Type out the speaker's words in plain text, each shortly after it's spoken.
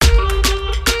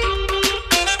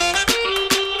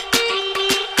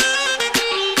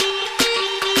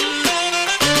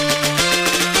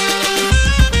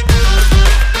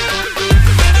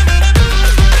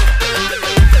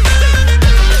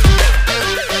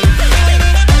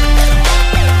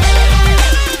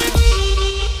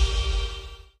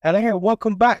Hello,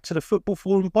 welcome back to the Football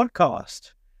Forum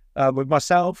podcast with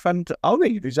myself and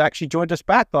Ollie, who's actually joined us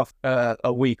back after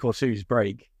a week or two's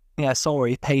break. Yeah,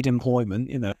 sorry, paid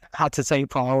employment, had to take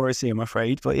priority, I'm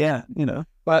afraid, but yeah,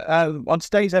 But on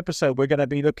today's episode, we're going to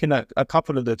be looking at a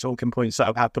couple of the talking points that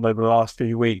have happened over the last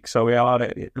few weeks. So we are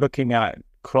looking at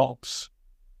Klopps,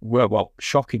 well,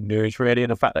 shocking news really,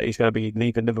 and the fact that he's going to be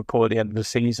leaving Liverpool at the end of the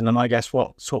season, and I guess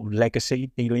what sort of legacy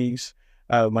he leaves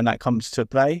when that comes to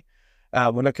play.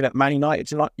 We're looking at Man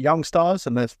United's young stars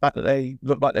and the fact that they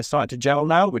look like they're starting to gel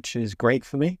now, which is great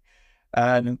for me.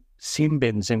 Sin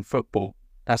bins in football,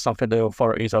 that's something the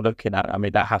authorities are looking at. I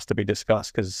mean, that has to be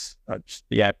discussed because,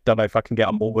 don't know if I can get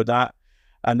on board with that.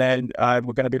 And then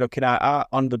we're going to be looking at our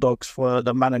underdogs for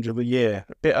the Manager of the Year.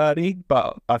 A bit early,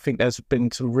 but I think there's been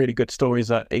some really good stories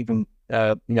that even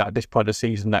at this point of the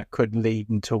season that could lead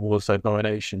towards those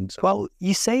nominations. Well,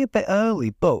 you say a bit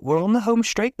early, but we're on the home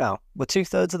straight now. We're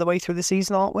 2/3 of the way through the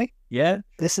season, aren't we? Yeah.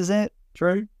 This is it.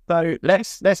 True. So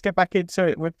let's get back into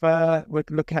it with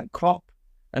looking at Klopp.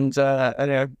 And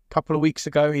a couple of weeks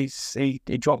ago, he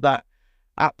dropped that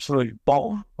absolute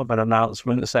bomb of an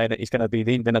announcement saying that he's going to be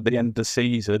leaving at the end of the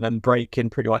season and breaking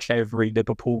pretty much every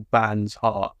Liverpool fan's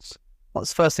hearts.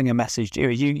 What's the first thing I messaged you?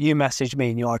 You messaged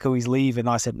me and you're like, oh, he's leaving.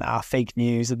 I said, nah, fake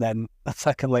news. And then a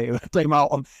second later, it came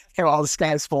out on the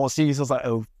Sky Sports News. I was like,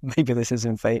 oh, maybe this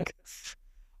isn't fake.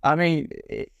 I mean,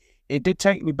 it did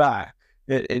take me back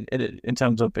in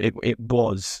terms of it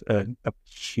was a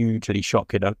hugely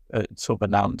shocking sort of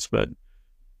announcement.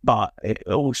 But it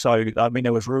also, I mean,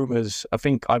 there was rumours, I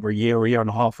think either a year and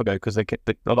a half ago, because a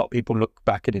lot of people look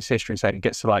back in his history and say it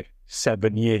gets to like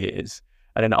 7 years.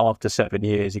 And then after 7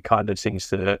 years, he kind of seems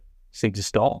to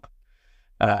stop.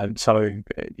 So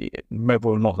whether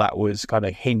or not that was kind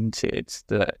of hinted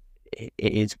that it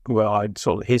is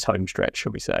sort of his home stretch,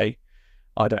 shall we say,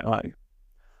 I don't know.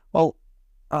 Well,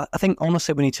 I think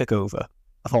honestly when he took over,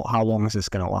 I thought, how long is this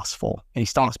going to last for? And he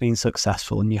starts being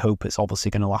successful and you hope it's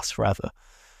obviously going to last forever.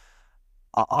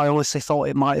 I honestly thought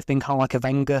it might have been kind of like a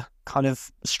Wenger kind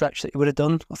of stretch that he would have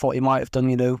done. I thought he might have done,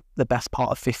 the best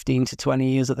part of 15 to 20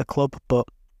 years at the club. But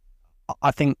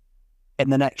I think in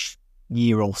the next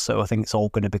year or so, I think it's all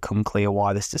going to become clear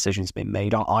why this decision's been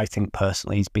made. I think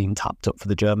personally he's been tapped up for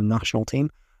the German national team.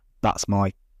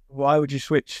 Why would you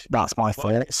switch? That's my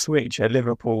thought. Switch a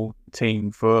Liverpool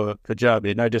team for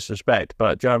Germany, no disrespect,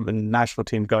 but German national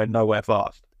team going nowhere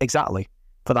fast. Exactly.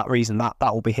 For that reason, that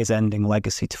will be his ending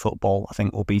legacy to football. I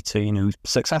think will be to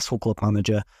successful club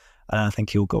manager, and I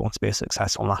think he'll go on to be a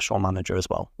successful national manager as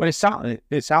well. Well, it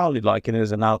sounded like in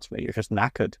his announcement, you're just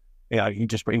knackered.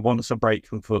 He wants a break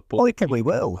from football. Well, he probably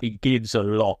will. He gives a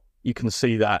lot. You can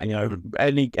see that.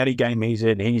 Any game he's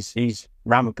in, he's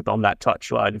rampant on that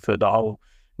touchline for the whole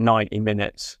 90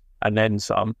 minutes and then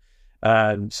some.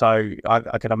 So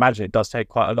I can imagine it does take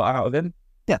quite a lot out of him.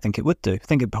 Yeah, I think it would do. I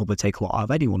think it'd probably take a lot out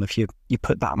of anyone if you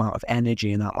put that amount of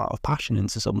energy and that amount of passion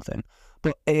into something.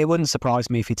 But it wouldn't surprise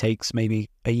me if he takes maybe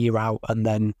a year out and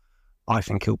then I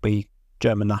think he'll be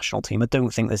German national team. I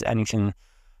don't think there's anything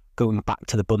going back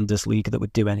to the Bundesliga that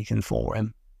would do anything for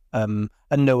him. And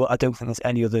no, I don't think there's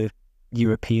any other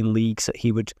European leagues that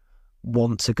he would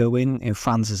want to go in.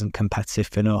 France isn't competitive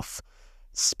enough.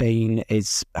 Spain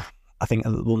is, I think,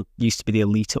 used to be the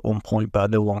elite at one point, but I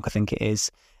no longer think it is.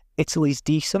 Italy's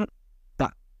decent.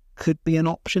 That could be an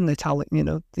option. The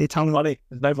Italian money.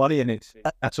 There's no money in it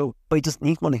at all. But he doesn't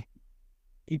need money.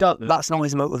 He doesn't. That's not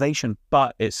his motivation.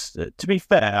 But it's to be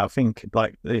fair, I think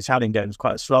like the Italian game is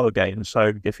quite a slower game.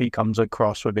 So if he comes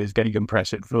across with his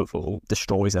gegenpressing football,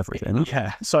 destroys everything.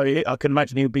 Yeah. So I can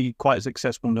imagine he'll be quite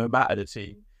successful no matter the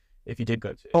team. If he did go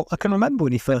to it. Well, I can remember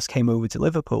when he first came over to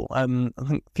Liverpool, I think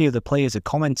a few of the players had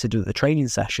commented at the training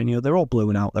session, they're all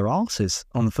blowing out their arses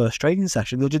on the first training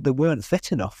session. They weren't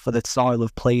fit enough for the style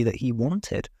of play that he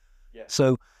wanted. Yeah.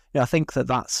 So I think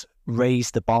that's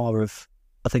raised the bar of,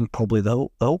 I think, probably the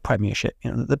whole Premiership.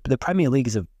 The Premier League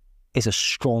is a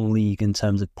strong league in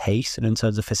terms of pace and in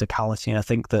terms of physicality. And I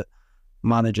think that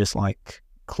managers like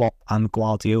Klopp and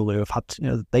Guardiola have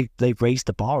had, they've raised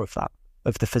the bar of that,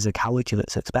 of the physicality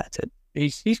that's expected.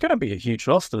 He's going to be a huge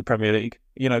loss to the Premier League.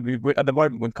 At the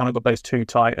moment, we've kind of got those two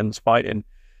titans fighting,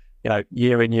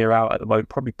 year in, year out at the moment,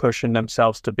 probably pushing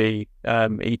themselves to be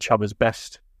each other's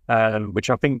best,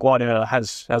 which I think Guardiola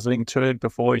has linked to it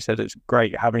before. He said it's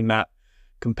great having that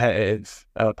competitive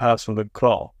person with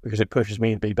Klopp because it pushes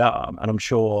me to be better. And I'm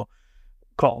sure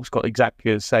Klopp's got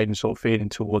exactly the same sort of feeling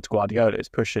towards Guardiola. It's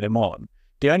pushing him on.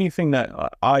 The only thing that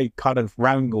I kind of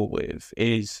wrangle with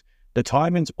is the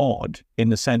timing's odd in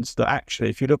the sense that actually,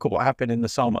 if you look at what happened in the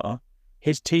summer,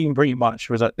 his team pretty much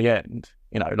was at the end.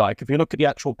 If you look at the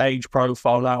actual age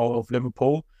profile now of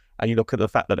Liverpool, and you look at the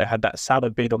fact that they had that Salah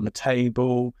bid on the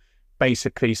table,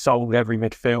 basically sold every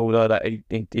midfielder that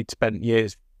he'd spent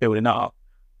years building up.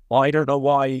 I don't know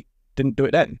why he didn't do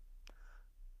it then.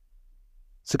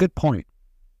 It's a good point.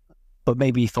 But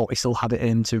maybe he thought he still had it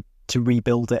in to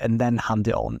rebuild it and then hand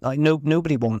it on. Like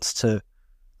nobody wants to,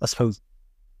 I suppose,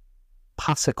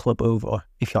 pass a club over,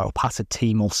 if you like, or pass a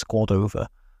team or squad over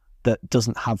that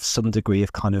doesn't have some degree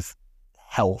of kind of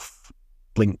health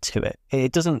linked to it.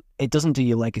 It doesn't do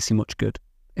your legacy much good,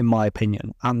 in my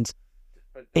opinion. And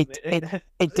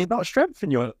it did not strengthen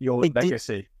your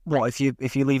legacy. What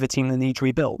if you leave a team that needs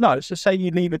rebuilt? No, it's just say you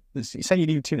leave a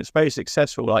team that's very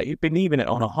successful, like you've been leaving it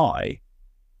on a high.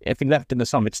 If he left in the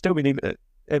summer, it'd still be leaving it,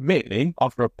 admittedly,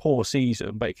 after a poor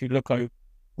season. But if you look over,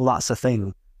 well, that's the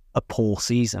thing. A poor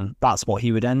season. That's what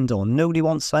he would end on. Nobody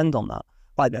wants to end on that.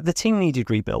 Like the team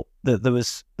needed rebuilt. There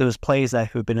was players there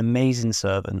who have been amazing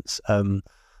servants.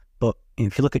 But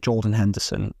if you look at Jordan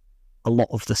Henderson, a lot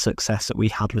of the success that we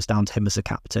had was down to him as a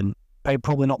captain.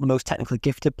 Probably not the most technically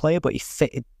gifted player, but he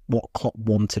fitted what Klopp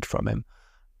wanted from him.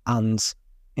 And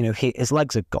his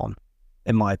legs are gone,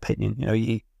 in my opinion.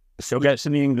 He still gets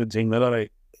in the England team, though, doesn't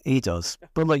he? He does.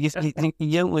 But like you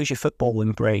don't lose your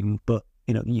footballing brain, but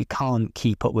you can't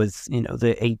keep up with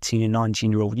the 18 and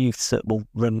 19-year-old youths that will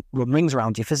run rings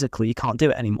around you physically. You can't do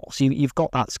it anymore. So you've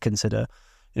got that to consider.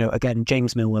 Again,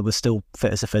 James Milner was still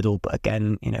fit as a fiddle, but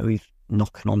again, he's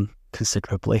knocking on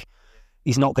considerably.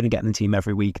 He's not going to get in the team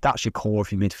every week. That's your core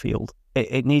of your midfield.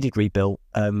 It needed rebuilt.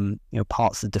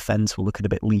 Parts of the defence were looking a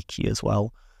bit leaky as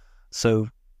well. So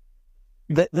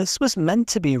this was meant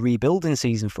to be a rebuilding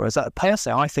season for us.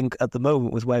 Personally, I think at the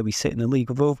moment with where we sit in the league,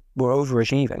 we're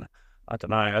overachieving. I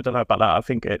don't know about that. I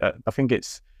think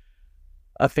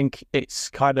it's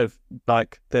kind of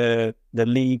like the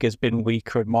league has been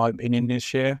weaker in my opinion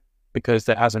this year because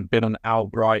there hasn't been an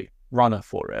outright runner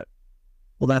for it.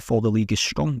 Well, therefore the league is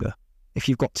stronger. If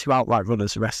you've got two outright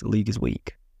runners, the rest of the league is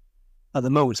weak. At the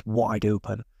moment, it's wide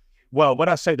open. Well, when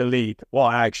I say the league,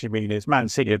 what I actually mean is Man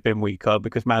City have been weaker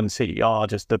because Man City are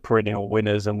just the perennial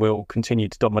winners and will continue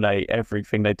to dominate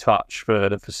everything they touch for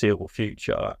the foreseeable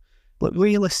future. But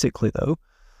realistically, though,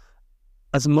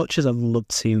 as much as I've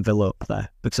loved seeing Villa up there,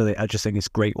 because I just think it's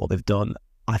great what they've done,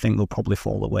 I think they'll probably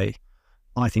fall away.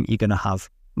 I think you're going to have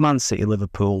Man City,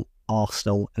 Liverpool,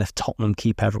 Arsenal, and if Tottenham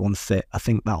keep everyone fit, I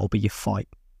think that'll be your fight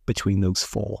between those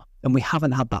four. And we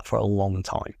haven't had that for a long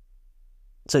time.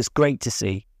 So it's great to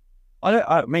see.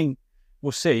 I mean,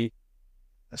 we'll see.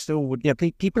 I still would. Yeah,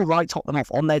 people write Tottenham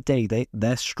off on their day.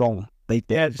 They're strong. They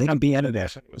can be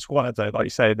anything. It's quite a, like you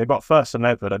say, they got first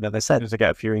 11, and then as soon as they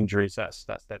get a few injuries, that's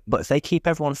dead. But if they keep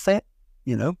everyone fit,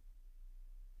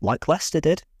 like Leicester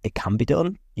did, it can be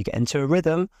done. You get into a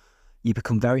rhythm, you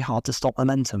become very hard to stop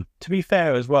momentum. To be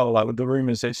fair as well, like with the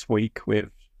rumours this week with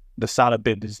the Salah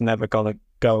bid is never going to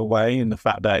go away, and the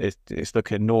fact that it's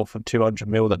looking north of 200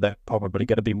 mil that they're probably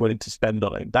going to be willing to spend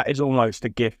on it, that is almost a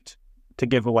gift to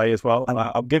give away as well.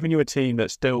 I'm giving you a team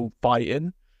that's still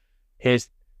fighting. Here's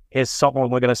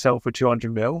someone we're going to sell for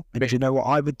 200 mil. And do you know what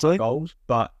I would do? Goals,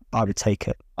 but I would take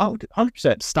it. Oh,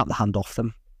 100%. Snap the hand off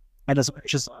them. And as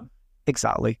much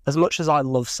as I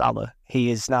love Salah,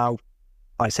 he is now,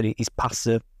 like I said, he's past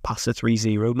the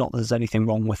 3-0. Not that there's anything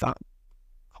wrong with that.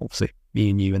 Obviously,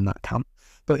 me and you in that camp.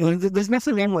 But there's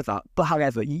nothing wrong with that. But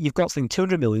however, you've got to think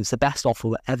 200 million is the best offer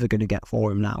we're ever going to get for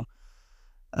him now.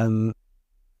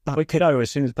 We could know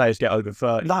as soon as players get over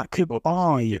 30. That could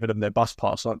buy giving them their bus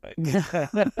pass, aren't they?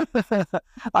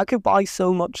 That could buy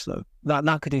so much, though.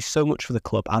 That could do so much for the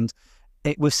club. And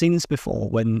we've seen this before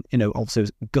when, obviously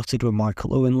it was gutted when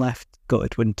Michael Owen left,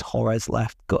 gutted when Torres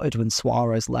left, gutted when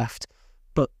Suarez left.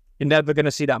 But you're never going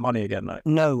to see that money again, though.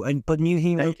 No, but new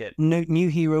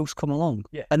heroes come along.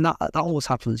 Yeah. And that always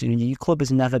happens. Your club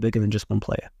is never bigger than just one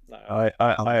player. No,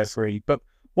 I agree. But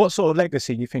what sort of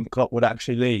legacy do you think Klopp would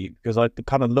actually leave? Because I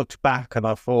kind of looked back and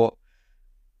I thought,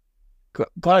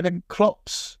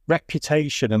 Klopp's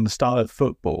reputation and the style of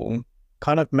football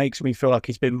kind of makes me feel like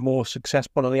he's been more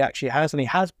successful than he actually has. And he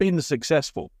has been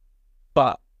successful,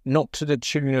 but not to the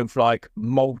tune of like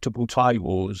multiple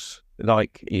titles.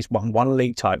 Like he's won one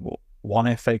league title,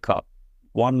 one FA Cup,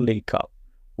 one League Cup,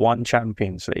 one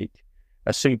Champions League,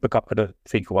 a Super Cup and a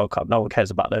FIFA World Cup. No one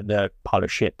cares about them. They're a pile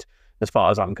of shit as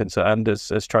far as I'm concerned as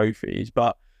trophies.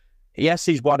 But yes,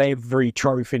 he's won every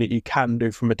trophy that you can do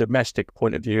from a domestic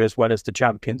point of view as well as the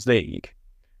Champions League.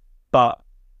 But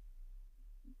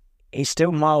he's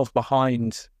still miles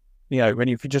behind, when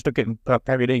if you just look at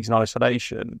Premier Leagues in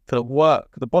isolation, for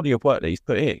the body of work that he's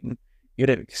put in,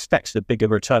 you'd expect a bigger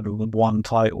return than one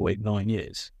title in 9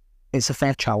 years. It's a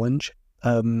fair challenge.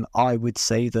 I would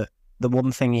say that the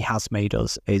one thing he has made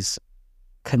us is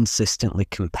consistently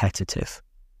competitive.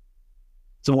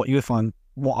 So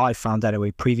what I found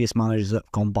anyway, previous managers that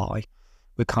have gone by,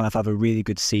 we kind of have a really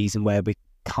good season where we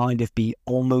kind of be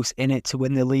almost in it to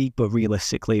win the league, but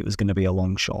realistically it was going to be a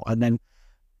long shot. And then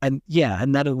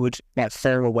it would get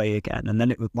far away again. And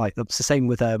then it would, like, it's the same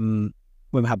with when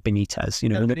we had Benitez,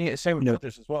 Benitez, same with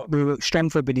Rodgers as well. We were strong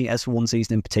for Benitez for one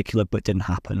season in particular, but didn't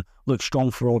happen. Looked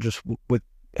strong for Rodgers with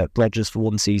Rodgers for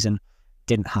one season,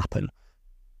 didn't happen.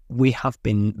 We have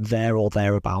been there or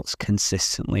thereabouts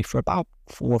consistently for about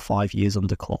 4 or 5 years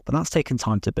under Klopp, and that's taken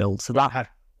time to build. So that had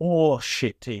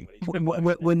shit team.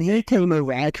 When he came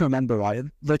over, I can remember, right?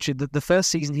 Literally, the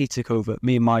first season he took over,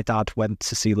 me and my dad went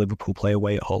to see Liverpool play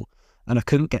away at Hull, and I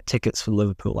couldn't get tickets for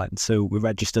Liverpool end, so we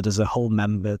registered as a Hull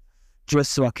member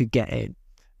just so I could get in.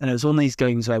 And it was one of these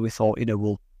games where we thought,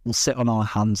 we'll sit on our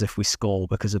hands if we score,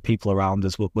 because the people around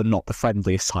us were not the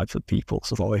friendliest types of people.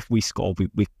 So I thought, if we score,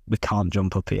 we can't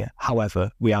jump up here. However,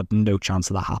 we had no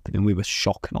chance of that happening. We were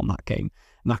shocking on that game.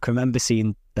 And I can remember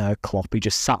seeing Klopp. He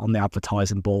just sat on the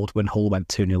advertising board when Hull went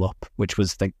 2-0 up, which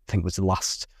was, I think was the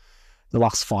last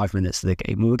 5 minutes of the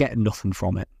game. We were getting nothing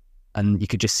from it. And you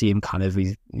could just see him kind of,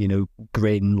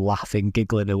 grin, laughing,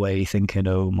 giggling away, thinking,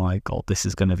 oh my God, this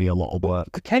is going to be a lot of work.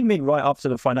 It came in right after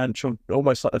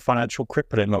almost like the financial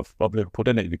crippling of Liverpool,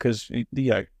 didn't it? Because,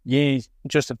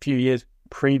 just a few years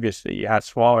previously, you had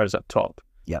Suarez up top.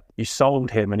 Yeah. You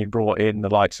sold him and you brought in the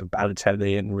likes of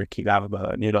Balotelli and Ricky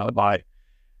Lambert, and,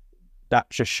 that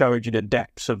just showed you the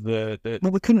depths of the...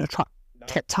 Well, we couldn't attract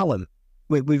talent.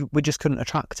 We just couldn't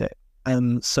attract it.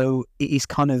 So he's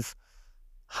kind of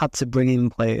had to bring in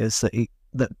players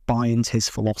that buy into his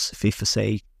philosophy for,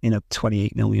 say,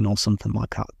 28 million or something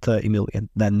like that, 30 million,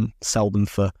 then sell them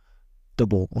for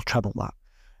double or treble that.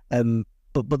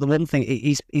 But the one thing,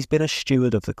 he's been a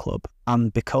steward of the club,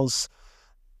 and because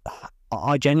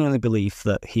I genuinely believe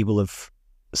that he will have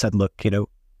said, look,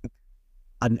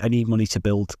 I need money to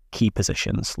build key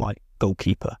positions like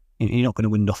goalkeeper. You're not going to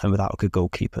win nothing without a good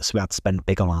goalkeeper. So we had to spend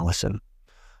big on Alisson.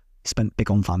 He spent big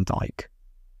on Van Dijk.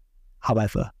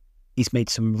 However, he's made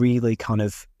some really kind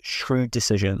of shrewd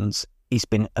decisions. He's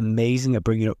been amazing at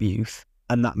bringing up youth.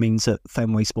 And that means that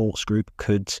Fenway Sports Group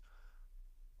could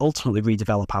ultimately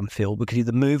redevelop Anfield. We could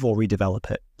either move or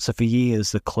redevelop it. So for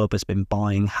years, the club has been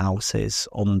buying houses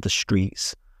on the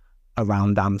streets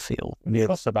around Anfield. It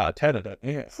costs about a tenner, don't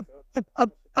it? Yeah.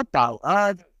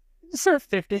 About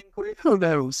 15 quid. Who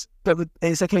knows? But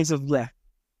it's a case of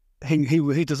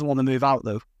he doesn't want to move out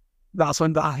though. That's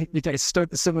when it's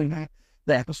something there.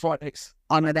 That's right.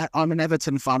 I'm an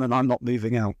Everton fan and I'm not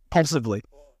moving out. Possibly.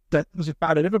 That was a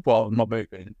bad Liverpool. I'm not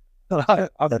moving. I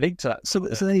think that. So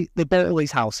they built all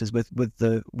these houses with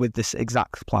this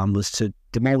exact plan, was to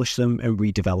demolish them and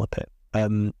redevelop it.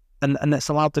 And it's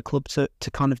allowed the club to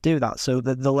kind of do that. So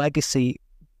the legacy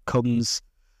comes,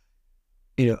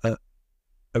 a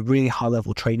really high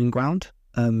level training ground,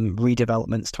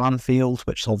 redevelopments to Anfield,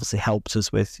 which obviously helps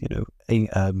us with,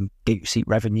 gate seat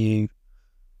revenue,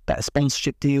 better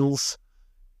sponsorship deals.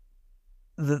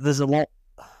 There's a lot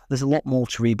more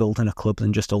to rebuild in a club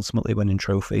than just ultimately winning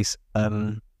trophies.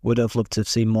 Would have loved to have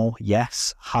seen more?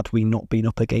 Yes. Had we not been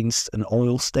up against an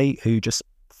oil state who just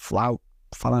flout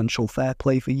financial fair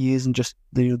play for years and just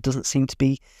doesn't seem to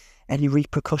be any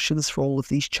repercussions for all of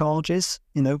these charges,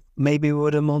 maybe we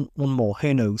would have won more.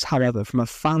 Who knows? However, from a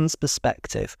fan's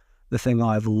perspective, the thing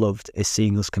I've loved is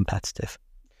seeing us competitive.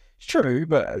 It's true,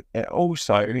 but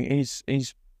also he's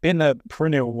been a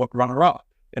perennial runner-up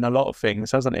in a lot of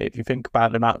things, hasn't he? If you think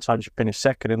about the amount of times you finished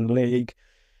second in the league,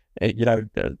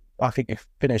 I think you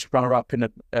finished runner-up in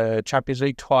the Champions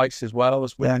League twice as well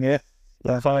as Wenger.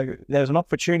 Yeah. So there's an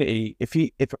opportunity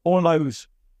if all those,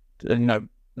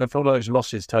 if all those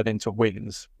losses turned into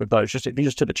wins with those, if he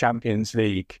just took the Champions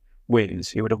League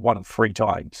wins, he would have won 3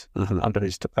 times under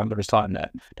his time there.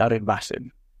 That would have been massive.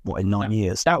 What, in 9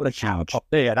 years? That would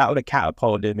have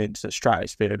catapulted him into the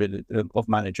stratosphere of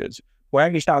managers. Where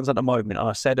he stands at the moment, and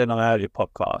I said in an earlier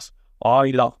podcast, I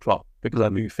love Klopp because I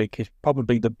do think he's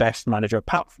probably the best manager,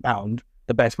 pound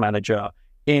the best manager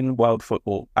in world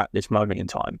football at this moment in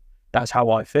time. That's how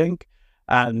I think.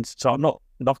 And so I'm not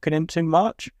knocking him too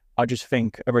much. I just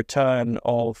think a return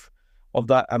of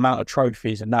that amount of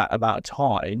trophies and that amount of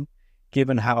time,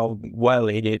 given how well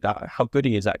he did, how good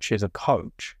he is actually as a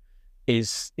coach,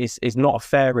 is not a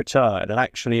fair return. And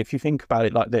actually, if you think about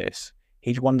it like this,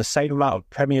 he's won the same amount of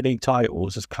Premier League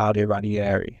titles as Claudio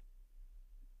Ranieri.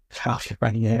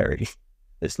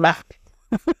 It's math.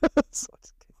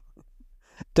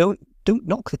 Don't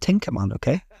knock the Tinker Man,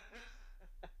 okay?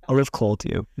 I love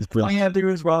Claudio. He's Oh, brilliant. yeah, there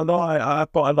as well. No,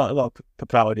 I've got a lot of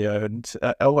Claudio, and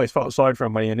I always felt sorry for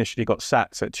him when he initially got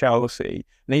sacked at Chelsea,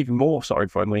 and even more sorry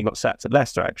for him when he got sacked at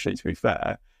Leicester, actually, to be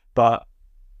fair. But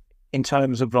in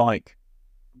terms of like,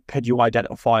 could you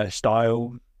identify a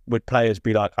style? Would players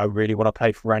be like, I really want to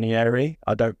play for Ranieri?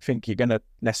 I don't think you're going to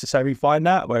necessarily find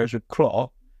that. Whereas with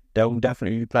Klopp, there will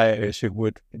definitely be players who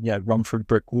would, run through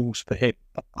brick walls for him.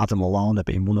 Adam Lallana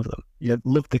being one of them. Yeah,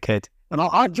 love the kid. And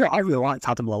I really liked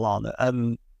Adam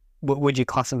Lallana. Would you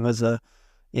class him as an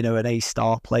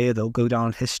A-star player that'll go down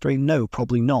in history? No,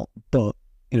 probably not. But,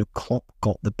 Klopp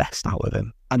got the best out of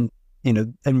him. And,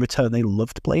 in return, they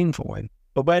loved playing for him.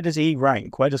 But where does he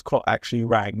rank? Where does Klopp actually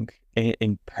rank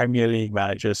in Premier League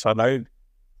managers? So I know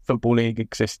Football League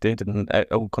existed and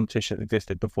all competitions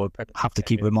existed before the Premier League. I have to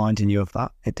keep reminding you of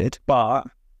that. It did. But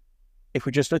if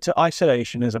we just look at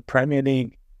isolation as a Premier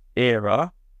League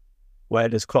era, where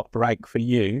does Klopp rank for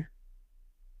you,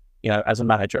 as a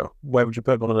manager? Where would you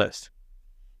put him on the list?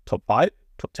 Top 5?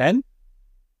 Top 10?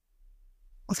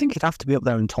 I think he'd have to be up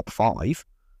there in top 5,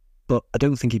 but I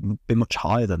don't think he'd be much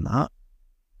higher than that.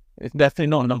 It's definitely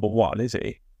not number 1, is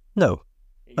he? No.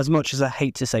 As much as I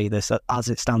hate to say this, as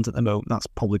it stands at the moment, that's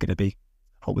probably going to be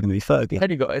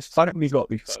Fergie. It's finally got to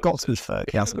be Ferguson. It's got to be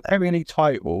Fergie, hasn't it? Premier League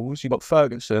titles, you've got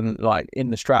Ferguson like in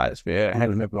the stratosphere ahead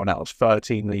of everyone else.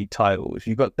 13 league titles.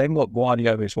 They've got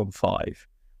Guardiola's won 5.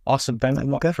 Arsene Wenger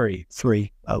got 3.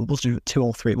 3. Wasn't it 2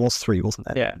 or 3? It was 3, wasn't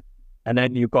it? Yeah. And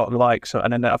then you've got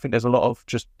and then I think there's a lot of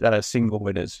just single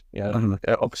winners.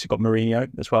 Obviously got Mourinho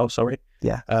as well. Sorry.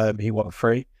 Yeah. He won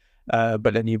 3.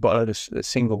 But then you've got a lot of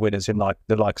single winners in like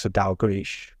the likes of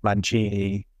Dalglish,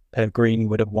 Mancini, Pellegrini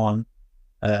would have won.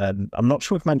 I'm not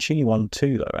sure if Mancini won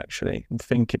 2 though. Actually, I'm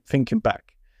thinking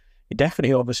back, he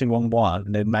definitely obviously won 1,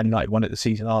 and then Man United won it the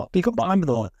season after. But you got to remember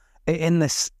though, in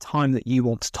this time that you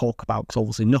want to talk about, because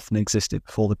obviously nothing existed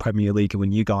before the Premier League and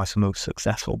when you guys were most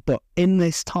successful. But in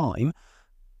this time,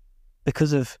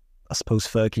 because of I suppose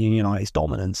Fergie and United's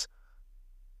dominance,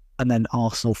 and then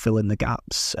Arsenal fill in the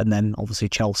gaps, and then obviously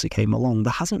Chelsea came along.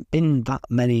 There hasn't actually been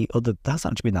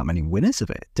that many winners of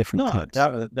it. Different clubs.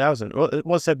 No, there hasn't.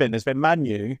 What's there been? There's been Man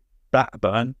U,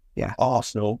 Blackburn,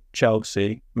 Arsenal,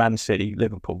 Chelsea, Man City,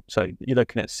 Liverpool. So you're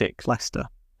looking at 6. Leicester.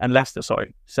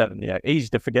 7. Yeah, easy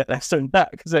to forget Leicester and that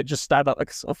because they just stand up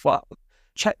like a sort of flap.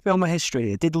 Check me on my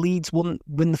history. Did Leeds win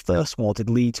the first one? Or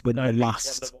did Leeds win the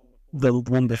last? The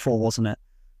one before, wasn't it?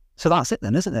 So that's it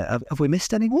then, isn't it? Have we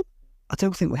missed anyone? I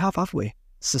don't think we have we?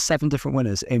 So 7 different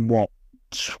winners in what?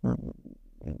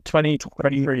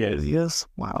 23 years.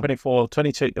 Wow. 24,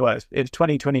 22. Well, it was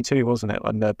 2022, wasn't it,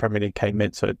 when the Premier League came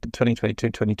in? So 2022,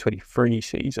 2023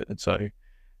 season. So,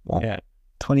 yeah.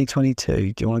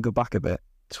 2022. Do you want to go back a bit?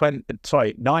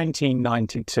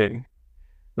 1992,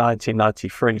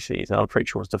 1993 season. I'm pretty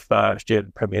sure was the first year of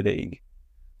the Premier League.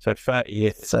 So 30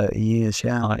 years. 30 years,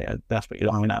 yeah. Oh, yeah, that's what you're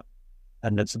looking at.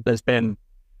 And there's been,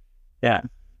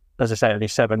 as I say, only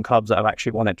 7 clubs that have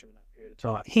actually won it during that period of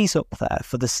time. He's up there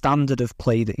for the standard of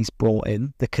play that he's brought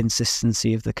in, the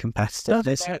consistency of the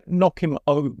competitiveness. Knock him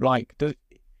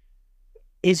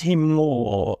is he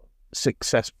more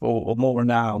successful or more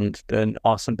renowned than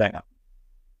Arsene Wenger?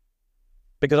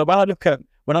 Because when I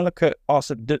look at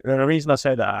Arsene, the reason I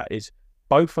say that is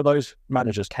both of those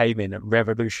managers came in and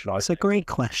revolutionised. It's a great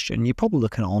question. You're probably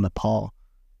looking at on a par.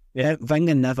 Yeah,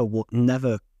 Wenger never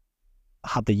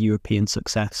had the European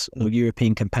success or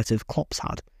European competitive Klopps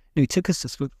had. He took us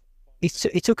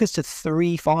to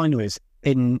 3 finals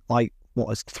in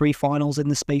 3 finals in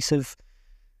the space of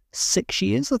 6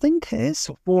 years, I think it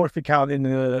is. 4 if you count in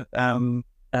the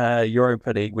Europa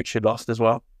League, which he lost as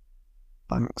well.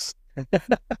 Thanks.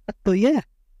 But yeah,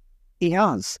 he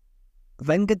has.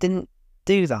 Wenger didn't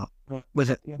do that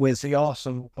with the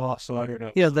Arsenal.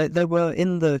 They were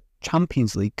in the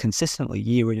Champions League consistently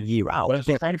year in year out. But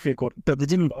they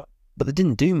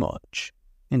didn't do much.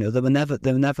 They were never.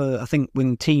 I think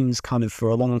when teams kind of for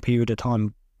a long period of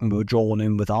time were drawn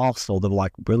in with Arsenal, they were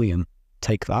like, brilliant,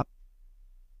 take that.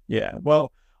 Yeah,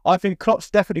 well, I think Klopp's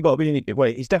definitely got to be.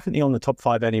 Well, he's definitely on the top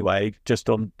 5 anyway. If you just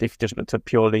look to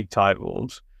pure league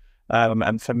titles,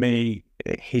 and for me,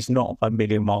 he's not a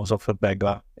million miles off of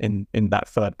Wenger in that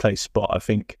 3rd place spot. I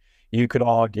think you could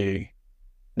argue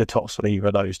the tops for either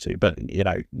of those two, but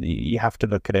you have to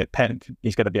look at it. Pep,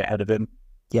 he's going to be ahead of him.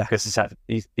 Yeah, because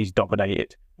he's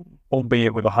dominated,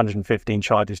 albeit with 115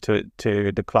 charges to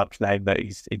the club's name that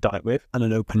he's done it with, and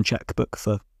an open checkbook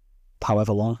for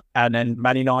however long. And then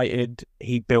Man United,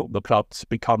 he built the club to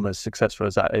become as successful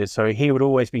as that is. So he would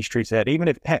always be streets ahead. Even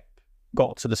if Pep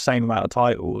got to the same amount of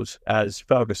titles as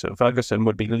Ferguson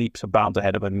would be leaps and bounds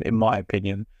ahead of him, in my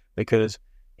opinion, because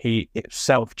it's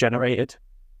self-generated.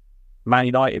 Man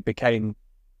United became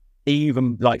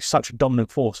even like such a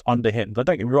dominant force under him. But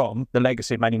don't get me wrong, the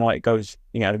legacy of Man United goes,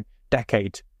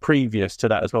 decade previous to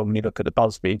that as well, when you look at the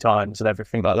Busby times and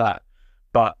everything like that.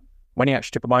 But when he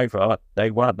actually took them over,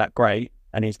 they weren't that great,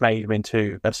 and he's made them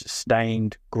into a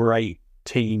sustained, great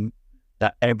team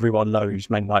that everyone knows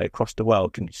Man United across the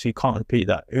world. And so you can't repeat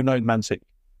that. Who knows Man City?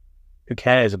 Who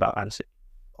cares about Man City?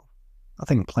 I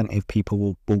think plenty of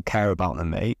people will care about them,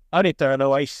 mate. Only if they're an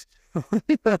Oasis.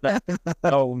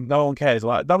 No one cares.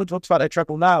 Like, no one talks about their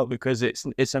treble now because it's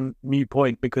a moot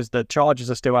point, because the charges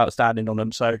are still outstanding on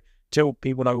them. So till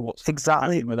people know what's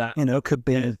happening with that, could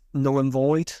be null and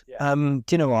void. Yeah. Do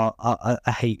you know what?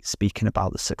 I hate speaking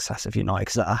about the success of United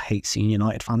because I hate seeing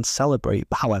United fans celebrate.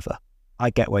 However, I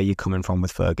get where you're coming from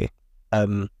with Fergie.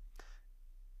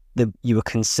 You were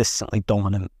consistently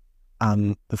dominant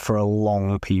and for a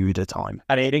long period of time.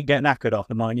 And he didn't get knackered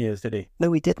after 9 years, did he?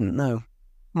 No, he didn't. No,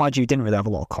 mind you, he didn't really have a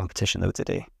lot of competition though, did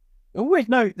he? Always,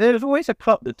 no. There's always a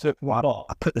club that took one off.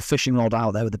 I put the fishing rod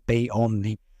out there with the bait on.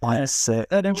 He might sit,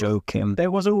 joking.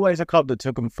 There was always a club that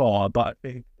took him far, but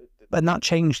and that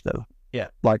changed though. Yeah,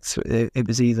 like so it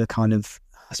was either kind of,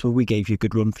 I suppose we gave you a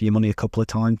good run for your money a couple of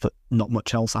times, but not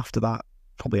much else after that.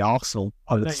 Probably Arsenal,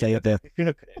 I would say.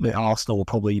 The Arsenal were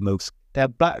probably most. They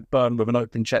had Blackburn with an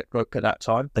open checkbook at that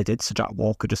time. They did. So Jack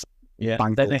Walker just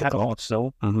banged. Then they had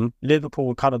Arsenal. Mm-hmm. Liverpool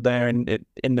were kind of there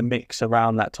in the mix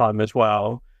around that time as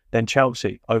well. Then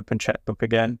Chelsea, open checkbook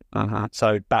again.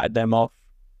 So battered them off,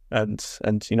 and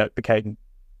became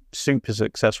super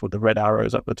successful. The Red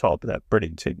Arrows up the top. That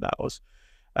brilliant team that was.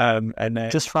 And then,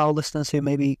 just for our listeners who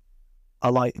maybe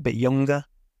are like a bit younger,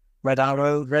 Red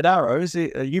Arrows.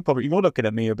 You're looking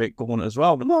at me a bit gaunt as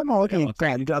well. No, I'm not looking at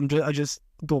Grant. I just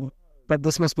go. But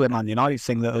this must be a Man United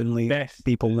thing that only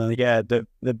people know. Yeah,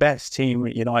 the best team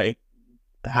United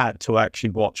had to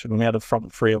actually watch. And we had a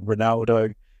front three of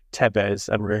Ronaldo, Tevez,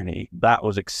 and Rooney. That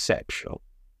was exceptional.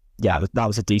 Yeah, that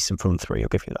was a decent front three. I'll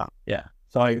give you that. Yeah.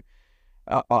 So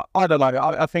I don't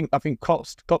know. I think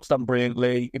Klopp's done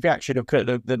brilliantly. If you actually look at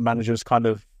the managers kind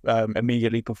of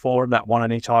immediately before him that won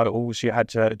any titles, you had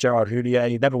Gerard Houllier.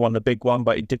 He never won the big one,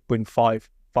 but he did win five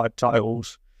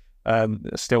titles.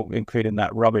 Still including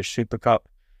that rubbish Super Cup.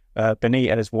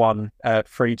 Benitez has won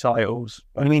 3 titles.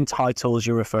 What do you mean titles?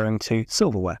 You're referring to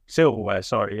silverware? Silverware,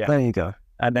 sorry, yeah. There you go.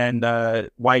 And then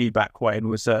way back when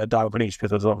was Dalglish, because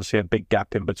there's obviously a big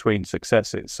gap in between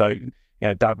successes. So,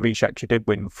 Dalglish actually did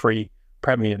win 3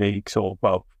 Premier Leagues,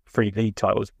 3 league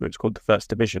titles, which was called the First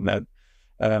Division then,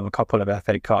 a couple of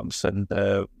FA Cups, and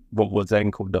what was then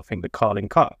called, I think, the Carling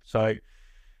Cup. So,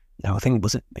 no, I think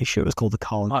are you sure it was called the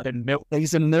Carling?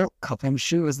 There's a milk cup. I'm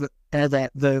sure it was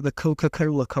the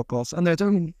Coca-Cola Cup was, and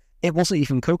it wasn't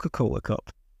even Coca-Cola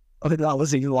Cup. I think that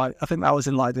was in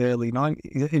the early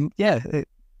 90s.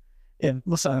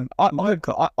 Listen,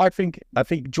 I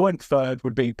think joint third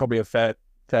would be probably a fair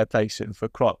placing for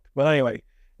Klopp. But anyway,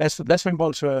 let's move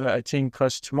on to a team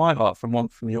close to my heart from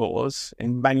yours,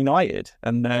 in Man United,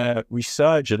 and their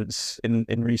resurgence in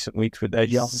recent weeks with their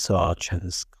young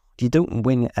resurgence. You don't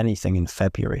win anything in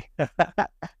February.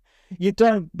 You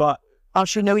don't, but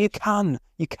actually, no, you can.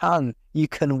 You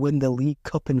can win the League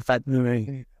Cup in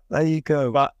February. There you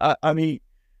go. But I mean,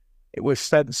 it was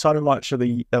said so much of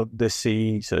the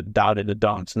season down in the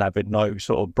dumps and having no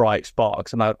sort of bright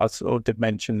sparks. And I sort of did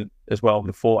mention as well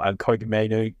before, and Kogi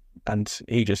Mainu, and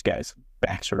he just gets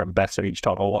better and better each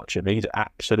time I watch him. He's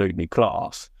absolutely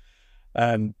class.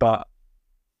 But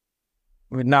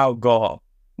we've now got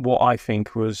what I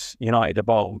think was United of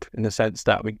old, in the sense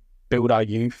that we build our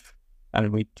youth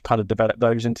and we kind of develop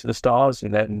those into the stars,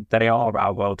 and then they are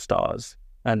our world stars.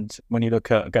 And when you look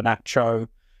at Garnacho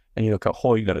and you look at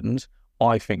Højlund,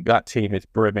 I think that team is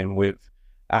brimming with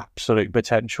absolute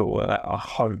potential, and I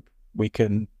hope we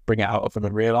can bring it out of them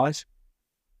and realise.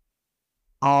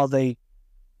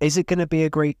 Is it going to be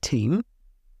a great team,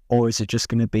 or is it just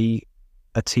going to be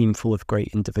a team full of great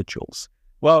individuals?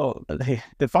 Well,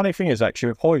 the funny thing is, actually,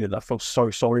 with Højlund, I feel so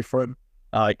sorry for him.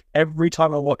 Like, every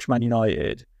time I watch Man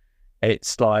United,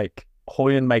 it's like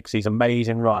Højlund makes these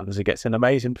amazing runs, he gets in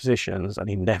amazing positions, and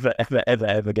he never, ever, ever,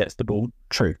 ever gets the ball.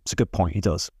 True. It's a good point. He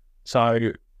does.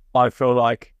 So I feel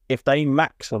like if they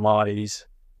maximise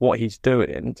what he's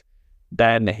doing,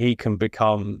 then he can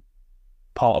become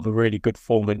part of a really good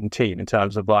forming team, in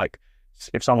terms of, like,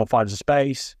 if someone finds a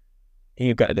space,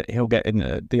 he'll get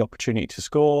in the opportunity to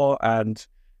score, and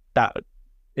that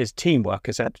is teamwork,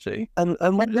 essentially. And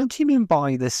what do you mean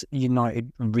by this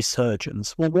United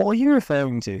resurgence? Well, what are you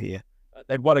referring to here?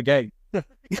 They've won a game.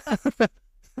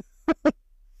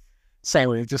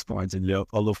 Sorry, just winding you up.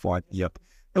 I love winding you up.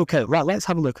 Okay, right, let's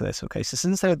have a look at this. Okay, so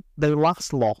since they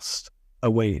last lost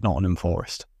away at Nottingham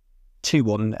Forest.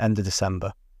 2-1 end of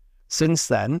December. Since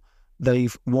then,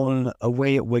 they've won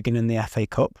away at Wigan in the FA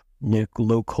Cup,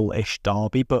 local-ish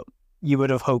derby, but you would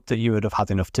have hoped that you would have had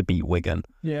enough to beat Wigan.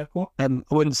 Yeah, cool. I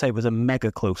wouldn't say it was a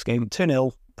mega close game.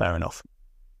 2-0, fair enough.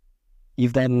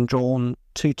 You've then drawn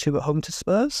 2-2 at home to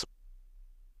Spurs.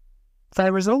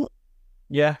 Fair result?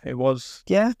 Yeah, it was.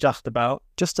 Yeah. Just about.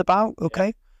 Just about, okay.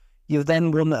 Yeah. You've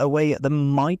then won away at the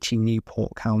mighty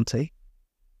Newport County.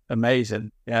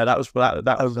 Amazing. Yeah, that was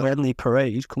a friendly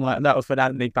parade. Come on. That was for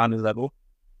Anthony Banner's level.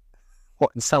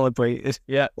 What, and celebrated?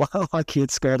 Yeah. Well, like he had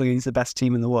scored against the best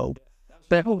team in the world.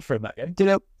 They're all for him that game. You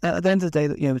know, at the end of the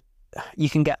day, you know, you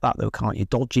can get that though, can't you?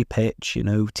 Dodgy pitch, you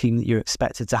know, team that you're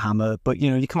expected to hammer, but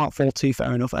you know, you come out 4-2,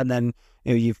 fair enough, and then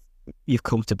you know you've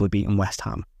comfortably beaten West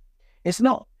Ham. It's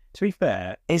not, to be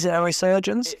fair. Is it a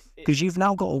resurgence? Because you've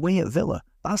now got away at Villa.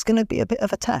 That's going to be a bit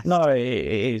of a test. No, it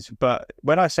is. But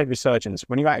when I say resurgence,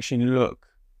 when you actually look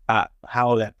at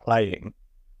how they're playing,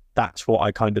 that's what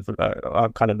I'm kind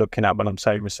of looking at when I'm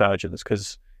saying resurgence.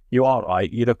 Because you are right.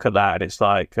 You look at that, and it's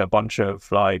like a bunch of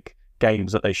like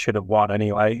games that they should have won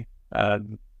anyway.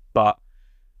 But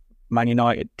Man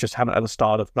United just haven't had the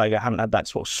style of play. They haven't had that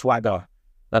sort of swagger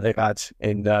that they've had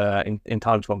in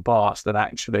times gone past. And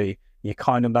actually, you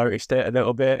kind of noticed it a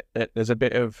little bit. There's a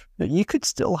bit of... You could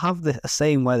still have a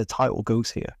saying where the title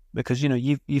goes here. Because, you know,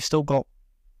 you've still got...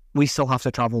 We still have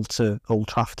to travel to Old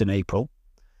Trafford in April.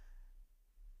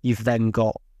 You've then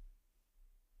got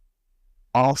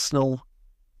Arsenal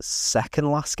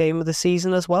second last game of the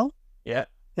season as well. Yeah.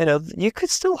 You know, you could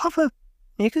still have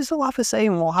a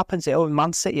saying what happens at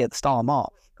Man City at the start of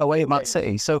March, away at Man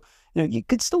City. So, you know, you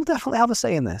could still definitely have a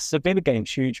say in this. The Villa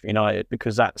game's huge for United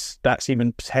because that's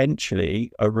even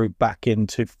potentially a route back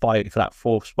into fight for that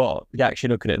fourth spot. You actually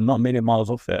look at it, not a million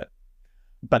miles off it,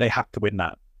 but they have to win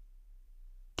that.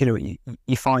 You know,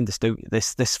 you find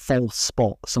this false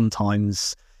spot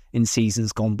sometimes in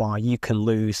seasons gone by. You can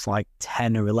lose like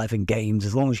 10 or 11 games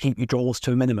as long as you keep your draws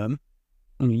to a minimum.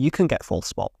 You can get false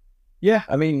spot. Yeah,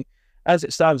 I mean, as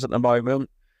it stands at the moment,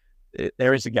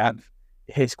 there is a gap.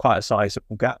 It's quite a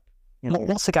sizable gap. You know,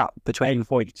 what's the gap between 8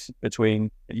 points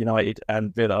between United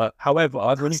and Villa? However,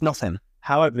 it's nothing.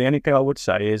 However, the only thing I would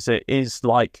say is it is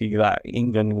likely that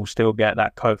England will still get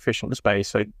that coefficient space,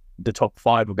 so the top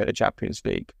 5 will get the Champions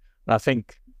League. And I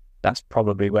think that's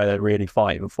probably where they're really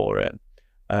fighting for it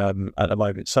at the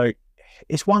moment. So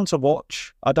it's one to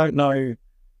watch. I don't know.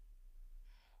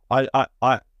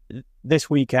 This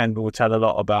weekend will tell a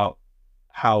lot about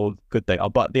how good they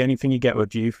are, but the only thing you get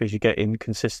with youth is you get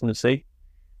inconsistency.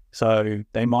 So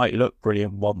they might look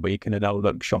brilliant one week and then they'll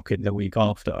look shocking the week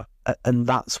after. And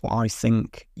that's what I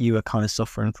think you were kind of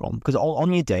suffering from. Because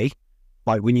on your day,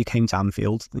 like when you came to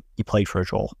Anfield, you played for a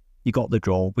draw. You got the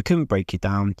draw. We couldn't break you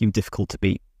down. You were difficult to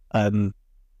beat.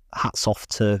 Hats off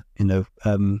to, you know,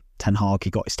 Ten Hag. He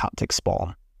got his tactics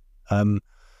spot on.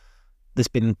 There's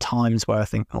been times where I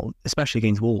think, especially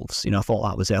against Wolves, you know, I thought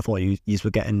that was it. I thought you were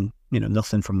getting, you know,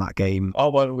 nothing from that game. Oh,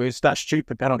 well, it was that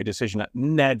stupid penalty decision that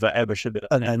never, ever should be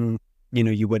done. And you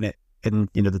know, you win it in,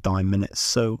 you know, the dying minutes.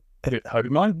 So,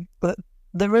 but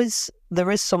there is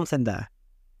something there.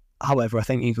 However, I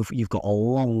think you've got a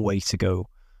long way to go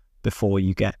before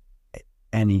you get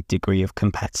any degree of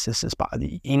competitiveness. But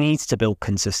he needs to build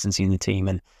consistency in the team,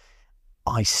 and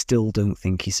I still don't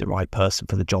think he's the right person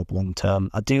for the job long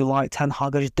term. I do like Ten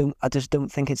Hag. I just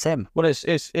don't think it's him. Well, it's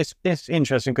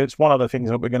interesting because it's one of the things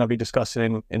that we're going to be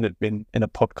discussing in a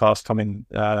podcast coming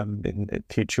in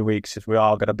future weeks. If we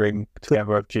are going to bring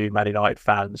together a few Man United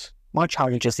fans, my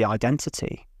challenge is the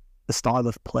identity, the style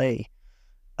of play.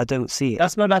 I don't see it.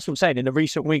 That's what I'm saying. In the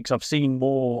recent weeks, I've seen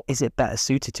more. Is it better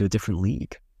suited to a different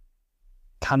league?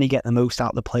 Can he get the most out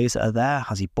of the players that are there?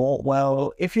 Has he bought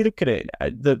well? If you look at it,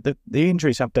 the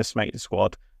injuries have decimated the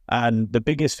squad. And the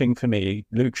biggest thing for me,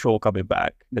 Luke Shaw coming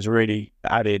back, has really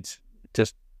added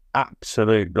just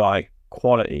absolute like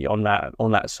quality on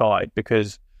that side,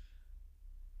 because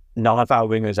none of our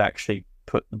wingers actually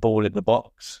put the ball in the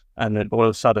box. And then all of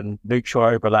a sudden, Luke Shaw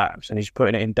overlaps and he's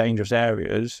putting it in dangerous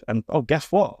areas. And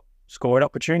guess what? Scoring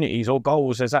opportunities or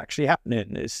goals is actually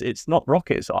happening. It's not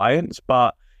rocket science,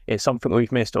 but it's something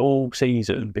we've missed all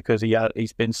season because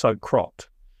he's been so cropped.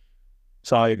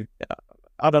 So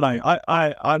I don't know.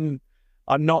 I'm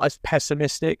not as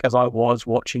pessimistic as I was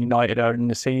watching United early in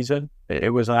the season.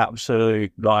 It was an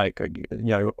absolute I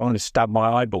want to stab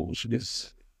my eyeballs. It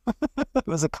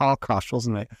was a car crash,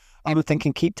 wasn't it? I'm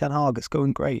thinking, keep Ten Hag. It's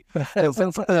going great.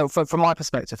 From my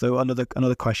perspective, though,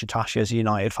 another question to ask you as a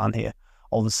United fan here.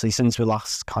 Obviously, since we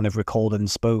last kind of recorded and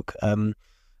spoke,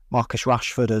 Marcus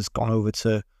Rashford has gone over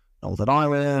to Northern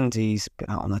Ireland, he's been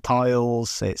out on the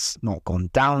tiles, it's not gone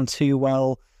down too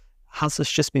well. Has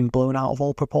this just been blown out of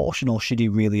all proportion, or should he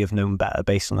really have known better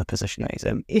based on the position that he's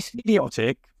in? It's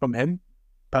idiotic from him,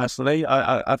 personally.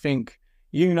 I think,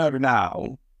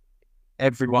 now,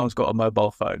 everyone's got a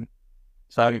mobile phone.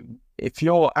 So if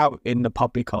you're out in the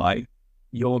public eye,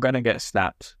 you're going to get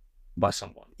snapped by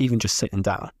someone. Even just sitting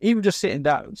down.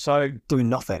 So, doing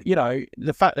nothing.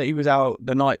 The fact that he was out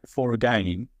the night before a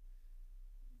game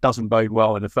doesn't bode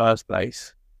well in the first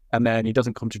place. And then he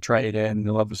doesn't come to training, and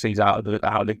obviously he's out of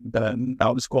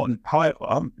the squad.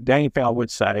 However, the only thing I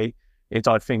would say is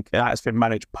I think that has been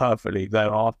managed perfectly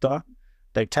thereafter.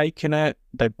 They've taken it.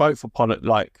 They both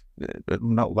apologized.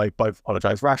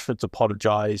 Rashford's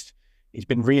apologized. He's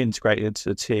been reintegrated into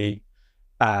the team,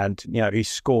 and he's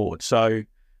scored. So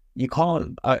you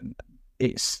can't.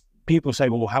 It's people say,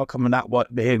 well, how come that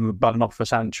wasn't him, but not for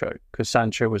Sancho? Because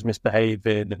Sancho was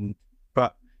misbehaving,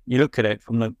 but you look at it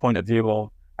from the point of view of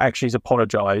actually he's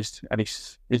apologised and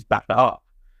he's backed that up.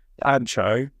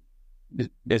 Sancho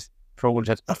is for all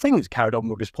intents, I think he's carried on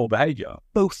with his poor behaviour.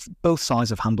 Both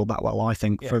sides have handled that well, I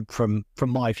think. Yeah. From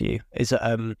my view, is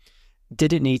that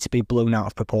did it need to be blown out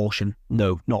of proportion?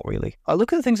 No, not really. I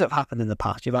look at the things that have happened in the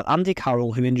past. You've had Andy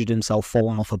Carroll, who injured himself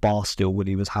falling off a bar stool when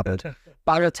he was hammered.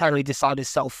 Balotelli decided to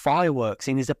sell fireworks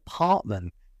in his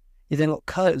apartment. You then got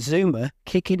Kurt Zouma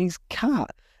kicking his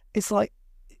cat. It's like,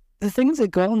 the things that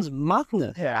go on's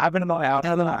madness. Yeah, having a night out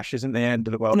on the lash isn't the end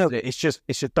of the world. No, it's just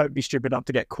don't be stupid enough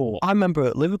to get caught. I remember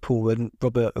at Liverpool when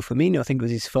Roberto Firmino, I think it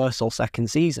was his first or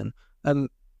second season,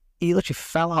 he literally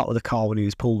fell out of the car when he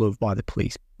was pulled over by the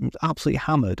police. Absolutely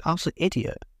hammered, absolute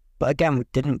idiot. But again,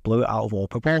 didn't blow it out of all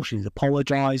proportions.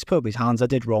 Apologised, put up his hands, I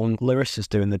did wrong. Lyric's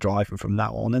doing the driving from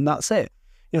now on, and that's it.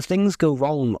 Things go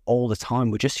wrong all the time.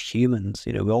 We're just humans.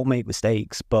 We all make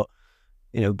mistakes, but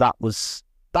that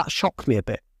shocked me a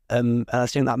bit. And I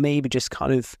think that maybe just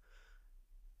highlight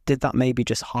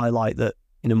that,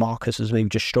 Marcus was maybe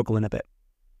just struggling a bit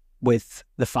with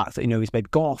the fact that, he's maybe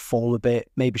gone off form a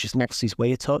bit, maybe just lost his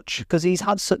way a touch, because he's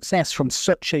had success from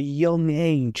such a young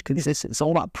age. Because it's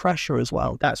all that pressure as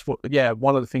well. That's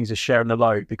one of the things is sharing the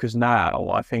load, because now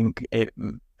I think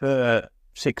for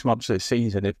 6 months of the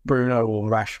season, if Bruno or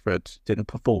Rashford didn't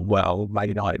perform well, Man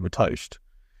United were toast.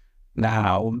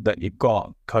 Now that you've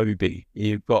got Kobe,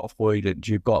 you've got Hoyland,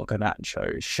 you've got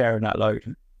Garnacho sharing that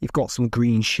load. You've got some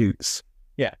green shoots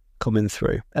coming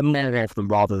through. And more of them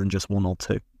rather than just one or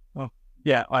two. Oh,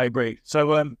 yeah, I agree.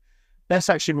 So let's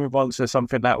actually move on to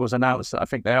something that was announced that I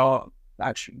think they are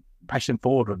actually pressing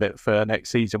forward a bit for next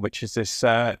season, which is this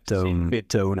I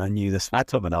knew this was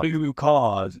coming up. Blue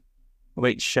card,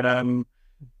 which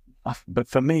but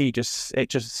for me it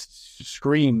just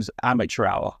screams amateur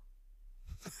hour.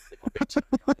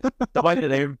 The way that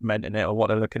they're implementing it or what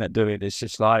they're looking at doing is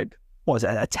just like, what is it,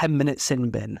 a 10-minute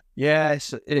sin bin?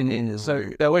 Yes. So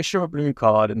they'll issue a blue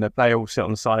card and the player will sit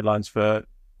on the sidelines for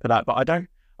that. But I don't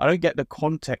get the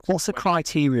context. What's the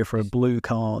criteria for a blue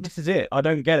card? This is it. I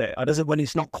don't get it. Does it, when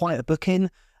it's not quite a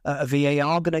booking, a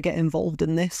VAR going to get involved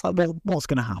in this? Like, well, what's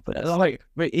going to happen? Like,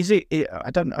 is it? I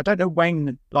don't know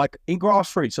when. Like in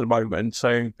grassroots at the moment.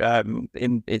 So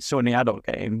it's still in the adult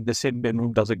game. The sin bin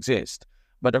rule does exist.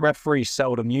 But the referees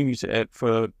seldom use it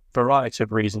for a variety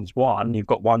of reasons. One, you've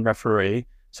got one referee,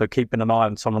 so keeping an eye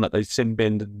on someone that they've sin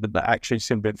binned, that actually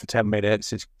sin binned for 10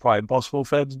 minutes, is quite impossible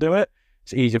for them to do it.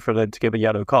 It's easier for them to give a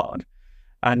yellow card.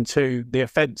 And two, the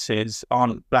offences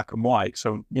aren't black and white.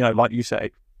 So, like you say,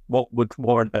 what would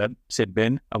warrant a sin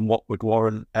bin and what would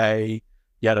warrant a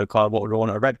yellow card, what would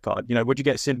warrant a red card? Would you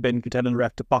get sin bin for telling the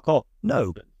ref to fuck off?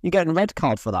 No, you're getting a red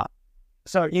card for that.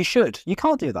 So you should. You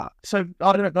can't do that. So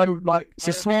I don't know. Like,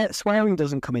 so swearing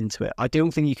doesn't come into it. I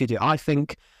don't think you could do it. I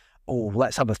think,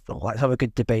 let's have a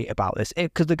good debate about this,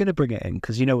 because they're going to bring it in,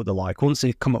 because you know what they're like. Once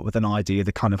they come up with an idea,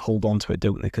 they kind of hold on to it,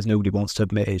 don't they? Because nobody wants to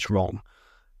admit it's wrong.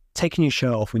 Taking your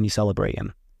shirt off when you're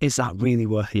celebrating, is that really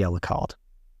worth a yellow card?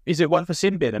 Is it worth a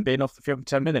sin bin and being off the field for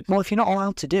 10 minutes? Well, if you're not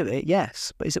allowed to do it,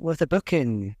 yes. But is it worth a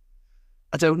booking?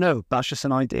 I don't know. That's just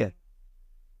an idea.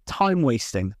 Time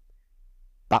wasting.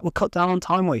 That would cut down on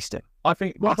time wasting. I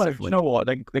think, you know what,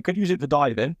 they could use it for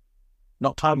diving,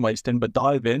 not time wasting, but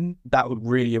diving, that would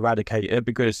really eradicate it,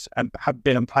 because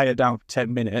being a player down for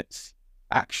 10 minutes,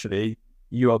 actually,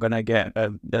 you are going to get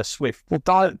a swift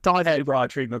diving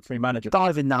treatment for your manager.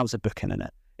 Diving now's a booking, isn't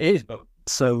it? It is, but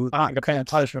so I think a paying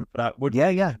punishment for that would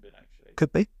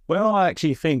could be. Well, I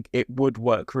actually think it would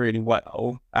work really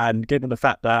well, and given the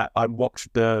fact that I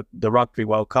watched the Rugby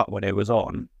World Cup when it was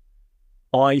on,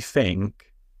 I think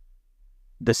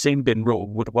the sin bin rule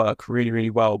would work really,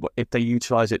 really well, but if they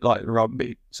utilise it like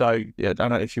rugby. So, I don't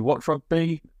know if you watch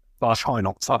rugby. But I try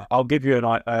not to. I'll give you an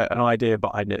idea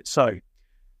behind it. So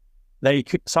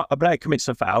a player commits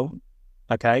a foul,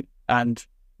 okay, and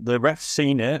the ref's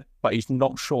seen it, but he's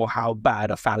not sure how bad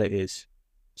a foul it is.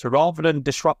 So rather than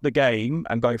disrupt the game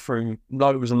and go through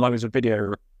loads and loads of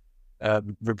video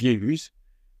reviews,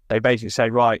 they basically say,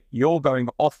 right, you're going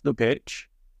off the pitch,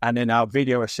 and then our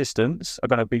video assistants are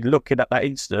going to be looking at that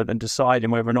incident and deciding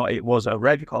whether or not it was a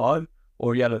red card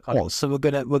or a yellow card. What, so we're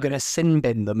gonna sin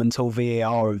bin them until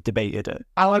VAR have debated it?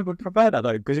 I would prefer that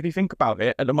though, because if you think about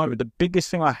it, at the moment, the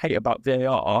biggest thing I hate about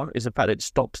VAR is the fact that it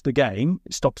stops the game,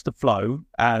 it stops the flow,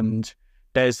 and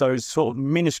there's those sort of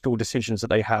minuscule decisions that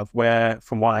they have where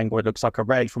from one angle it looks like a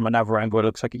red, from another angle it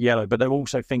looks like a yellow, but they're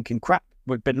also thinking, crap,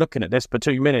 we've been looking at this for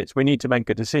 2 minutes, we need to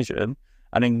make a decision,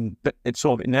 and then it's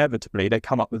sort of inevitably they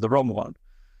come up with the wrong one.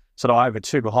 So they're either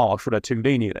too harsh or they're too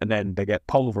lenient, and then they get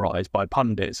pulverised by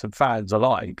pundits and fans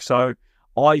alike. So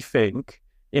I think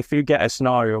if you get a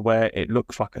scenario where it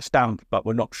looks like a stamp but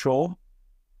we're not sure,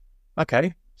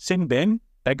 okay, sin bin,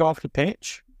 they go off the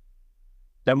pitch,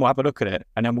 then we'll have a look at it,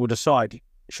 and then we'll decide,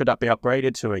 should that be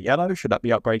upgraded to a yellow? Should that be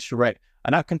upgraded to red?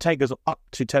 And that can take us up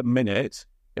to 10 minutes.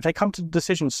 If they come to the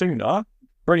decision sooner,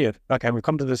 brilliant. Okay, we've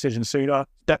come to the decision sooner,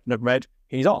 definite red,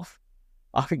 he's off.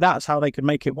 I think that's how they could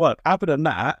make it work. Other than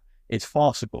that, it's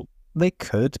farcical. They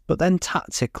could, but then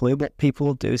tactically, what people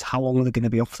will do is how long are they going to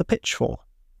be off the pitch for?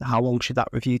 How long should that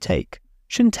review take?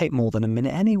 Shouldn't take more than a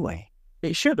minute anyway.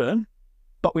 It shouldn't,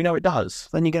 but we know it does.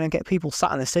 Then you're going to get people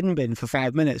sat in the sin bin for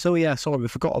 5 minutes. Oh yeah, sorry, we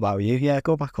forgot about you. Yeah,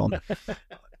 go back on.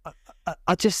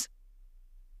 I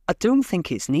don't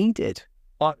think it's needed.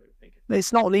 I don't think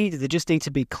it's not needed. They just need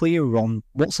to be clear on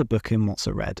what's a booking, what's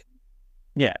a red.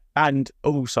 Yeah, and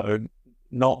also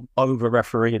not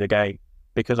over-referee the game,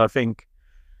 because I think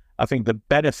the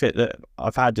benefit that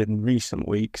I've had in recent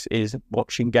weeks is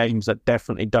watching games that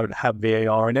definitely don't have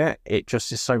VAR in it. It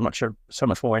just is so much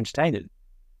more entertaining.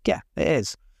 Yeah, it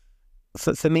is.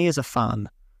 For me as a fan,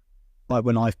 like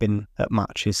when I've been at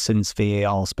matches since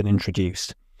VAR's been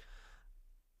introduced,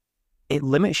 it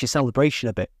limits your celebration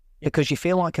a bit because you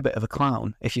feel like a bit of a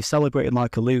clown if you're celebrating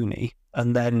like a loony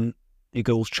and then your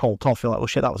goal's chalked off. You're like, well,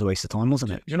 shit, that was a waste of time,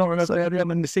 wasn't it? Do you not remember earlier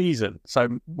in the season? So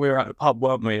we were at the pub,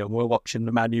 weren't we? And we were watching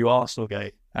the Man U Arsenal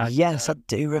game. And, yes, I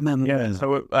do remember. Yeah,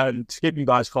 so to give you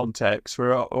guys context, we've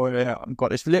got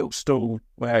this little stool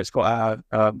where it's got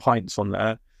our pints on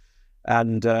there.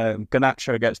 And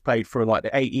Garnacho gets played for like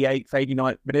the 88th,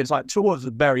 89th minutes, like towards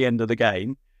the very end of the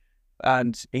game.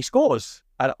 And he scores.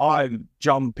 And I'm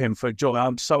jumping for joy.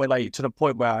 I'm so elated to the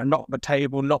point where I knocked the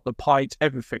table, knocked the pint,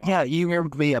 everything. Yeah, you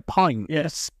gave me a pint.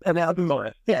 Yes. And it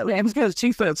was good.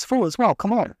 2/3 full as well.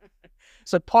 Come on.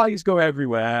 So pints go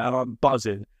everywhere and I'm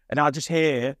buzzing. And I just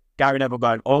hear Gary Neville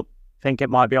going, oh, think it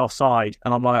might be offside.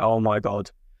 And I'm like, oh my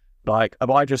God. Like, am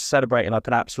I just celebrating like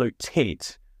an absolute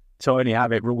tit to only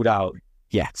have it ruled out?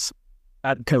 Yes.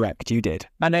 And correct, you did.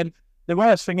 And then the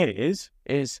worst thing is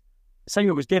say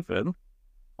it was given,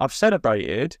 I've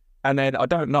celebrated, and then I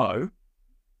don't know,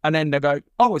 and then they go,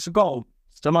 oh, it's a goal.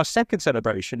 So my second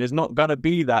celebration is not going to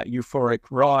be that euphoric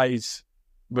rise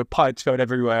with pints going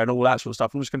everywhere and all that sort of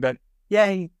stuff. I'm just going to go,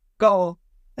 yay, goal.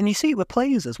 And you see it with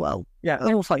players as well. Yeah.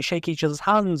 They almost like shake each other's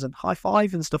hands and high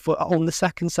five and stuff on the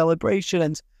second celebration.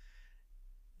 And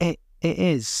it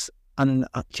is. And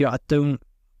I don't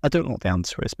know what the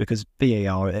answer is, because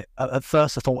VAR, at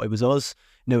first I thought it was us.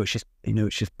 It's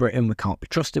just Britain. We can't be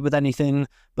trusted with anything.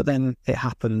 But then it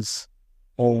happens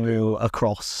all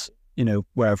across,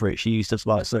 wherever it's used as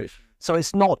well. So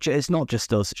it's not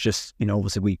just us. It's just,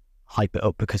 obviously we hype it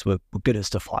up because we're good at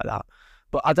stuff like that.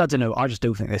 But I don't know. I just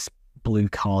don't think this blue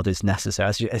card is necessary.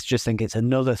 I just think it's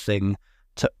another thing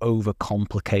to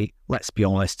overcomplicate. Let's be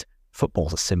honest.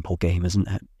 Football's a simple game, isn't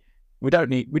it? We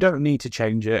don't need to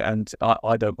change it, and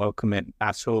I don't welcome it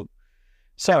at all.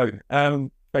 So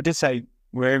I did say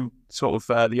we're in sort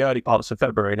of the early parts of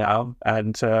February now,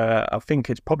 and I think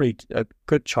it's probably a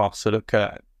good chance to look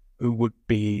at who would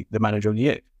be the manager of the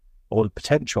year or the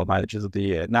potential managers of the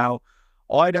year. Now,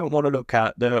 I don't want to look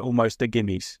at the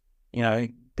gimmies.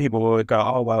 People will go,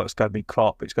 oh well, it's going to be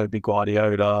Klopp, it's going to be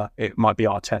Guardiola, it might be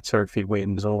Arteta if he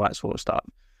wins, all that sort of stuff.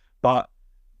 But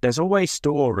there's always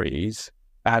stories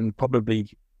and probably,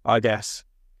 I guess,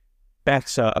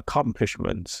 better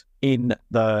accomplishments in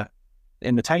the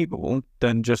table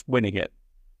than just winning it.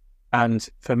 And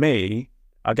for me,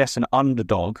 I guess an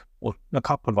underdog, or a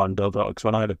couple of underdogs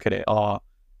when I look at it, are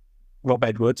Rob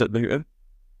Edwards at Luton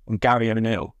and Gary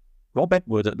O'Neill. Rob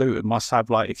Edwards at Luton must have,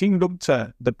 if you looked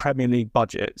at the Premier League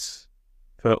budgets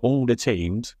for all the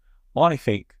teams, I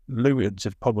think Luton's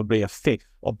is probably a fifth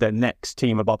of their next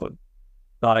team above them.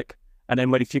 And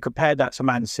then if you compare that to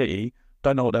Man City,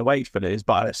 don't know what their wage bill is,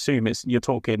 but I assume you're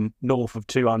talking north of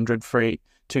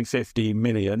 250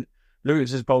 million.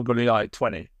 Luton's is probably like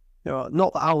 20.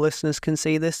 Not that our listeners can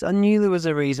see this. I knew there was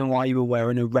a reason why you were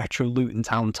wearing a retro Luton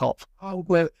Town top. Oh,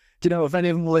 well, do you know, if any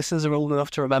of the listeners are old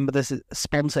enough to remember this,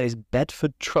 sponsor is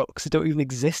Bedford Trucks. They don't even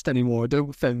exist anymore, I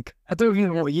don't think. I don't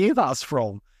even know what year that's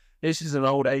from. This is an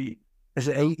old 80s. Is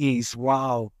it 80s?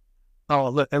 Wow. Oh,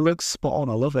 look, it looks spot on.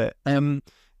 I love it. I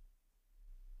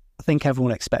think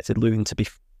everyone expected Luton to be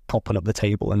popping up the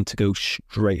table and to go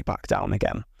straight back down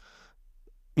again.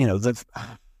 You know,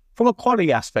 from a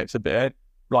quality aspect of it,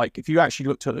 like if you actually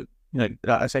looked at, like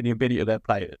I said, the ability of their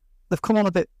players, they've come on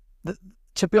a bit.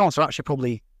 To be honest, they're actually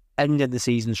probably ending the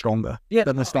season stronger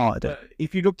than they started it.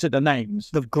 If you looked at the names,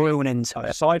 they've grown into it.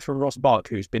 Aside from Ross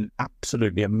Barkley, who's been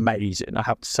absolutely amazing, I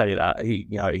have to say that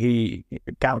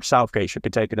Gareth Southgate should be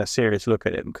taking a serious look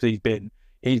at him because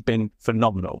he's been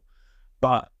phenomenal.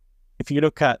 But if you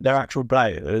look at their actual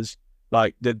players,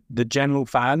 like the general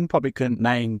fan probably couldn't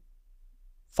name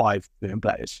 5 million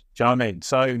players. Do you know what I mean?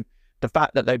 So the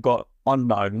fact that they've got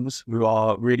unknowns who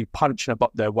are really punching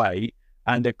above their weight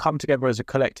and they've come together as a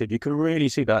collective, you can really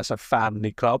see that it's a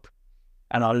family club.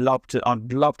 And I'd love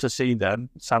to see them,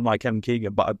 sound like M.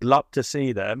 Keegan, but I'd love to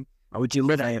see them. Would you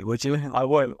live it? Would you? I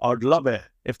would. I'd love it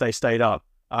if they stayed up.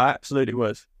 I absolutely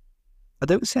would. I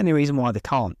don't see any reason why they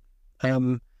can't.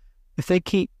 If they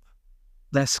keep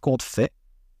their squad fit,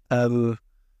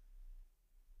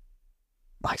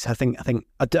 like I said,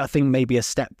 I think maybe a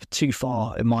step too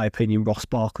far, in my opinion, Ross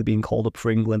Barkley being called up for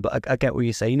England. But I get what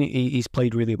you're saying. He's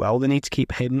played really well. They need to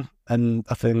keep him, and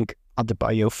I think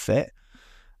Adebayo fit.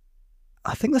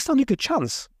 I think they're standing a good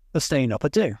chance of staying up. I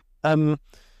do.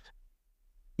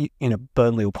 You know,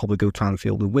 Burnley will probably go to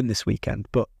Anfield and win this weekend,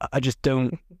 but I just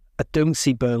don't. I don't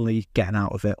see Burnley getting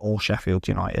out of it, or Sheffield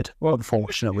United. Well,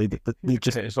 unfortunately, they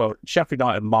just well, Sheffield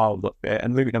United miled up it,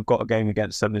 and Luton have got a game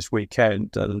against them this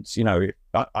weekend. And you know,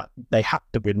 they have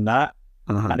to win that,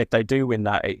 and if they do win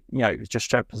that, it just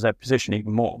strengthens their position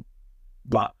even more.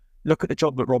 But look at the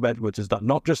job that Rob Edwards has done.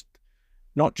 Not just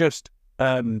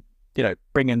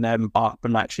bringing them up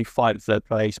and actually fighting for their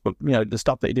place, but the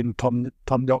stuff that he did with Tom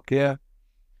Lockyer.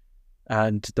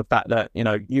 And the fact that,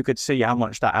 you could see how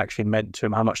much that actually meant to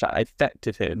him, how much that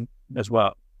affected him as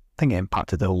well. I think it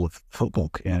impacted the whole of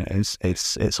football.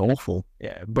 It's awful.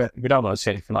 Yeah, but we don't want to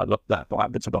see anything like that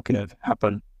happened to Lockyer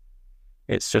happen.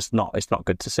 It's just not. It's not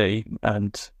good to see,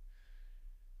 and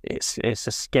it's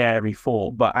a scary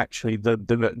thought. But actually,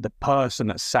 the person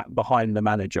that sat behind the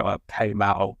manager came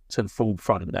out to the full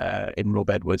front there in Rob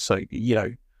Edwards. So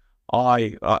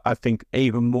I think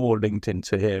even more linked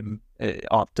into him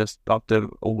after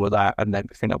all of that and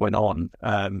everything that went on.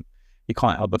 You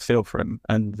can't help but feel for him.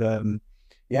 And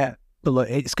yeah. But look,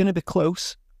 it's going to be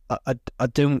close. I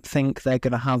don't think they're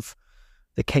going to have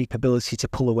the capability to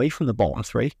pull away from the bottom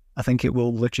 3. I think it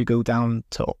will literally go down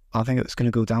to. I think it's going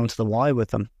to go down to the wire with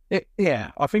them. I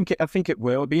think it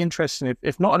will. It'd be interesting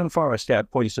if Nottingham Forest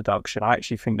get points deduction. I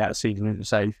actually think that season is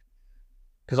safe.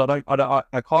 Because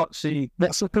I can't see.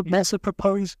 What's a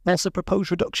proposed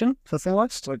reduction for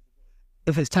Forest?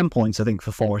 If it's 10 points, I think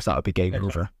for Forest that would be game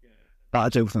over. But I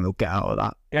don't think they'll get out of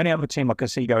that. The only other team I can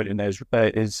see going in there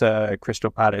is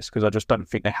Crystal Palace, because I just don't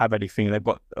think they have anything. They've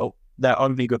got their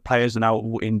only good players are now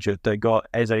all injured. They got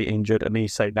Eze injured and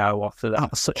Ise now after that.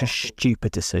 That was such a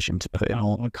stupid decision to put him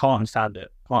on. I can't stand it.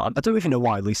 I don't even know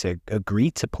why Lisa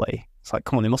agreed to play. It's like,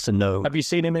 come on, he must have known. Have you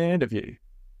seen him in an interview?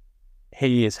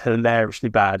 He is hilariously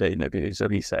bad at interviews,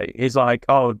 what he say. He's like,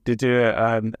 to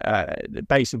do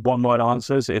basic one-word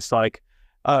answers. It's like,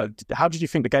 how did you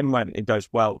think the game went? It goes,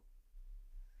 well.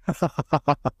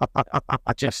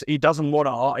 He doesn't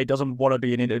want to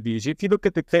be in interviews. If you look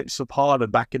at the clips of Haaland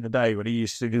back in the day when he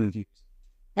used to do interviews.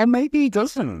 And maybe he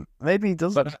doesn't.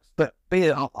 But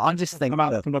I'm just thinking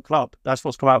out from the club. That's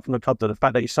what's come out from the club. The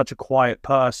fact that he's such a quiet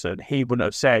person, he wouldn't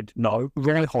have said no.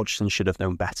 Roy Hodgson should have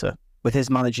known better. With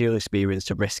his managerial experience,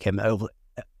 to risk him over,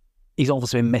 he's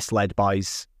obviously been misled by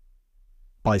his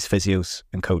physios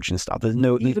and coaching staff. There's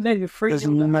no way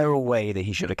that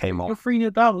he should have came on. You're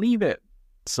 3-0 down, leave it.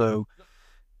 So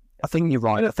I think you're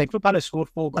right. I think Palace scored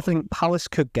 4 goals. I think Palace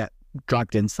could get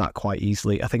dragged into that quite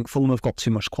easily. I think Fulham have got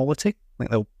too much quality. I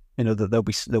think they'll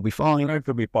be fine.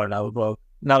 They'll be fine now as well.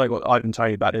 Now they've got Ivan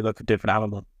Toney back, they look a different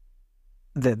animal.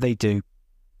 They do.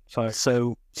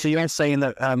 So you're saying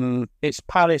that it's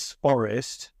Palace,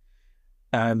 Forest,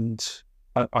 and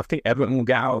I think Everton will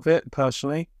get out of it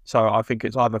personally. So I think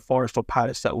it's either Forest or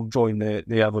Palace that will join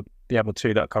the other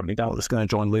 2 that are currently down. That's going to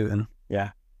join Luton.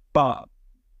 Yeah, but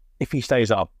if he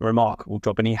stays up, remarkable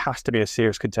job, and he has to be a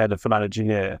serious contender for manager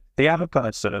year. The other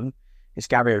person is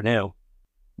Gary O'Neill.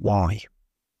 Why?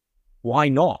 Why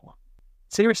not?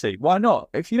 Seriously, why not?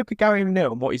 If you look at Gary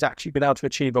O'Neill and what he's actually been able to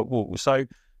achieve at Wolves, so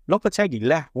Lopetegui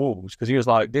left Wolves because he was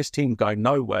like, this team's going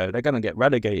nowhere. They're going to get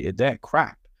relegated. They're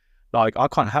crap. Like, I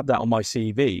can't have that on my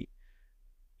CV.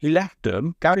 He left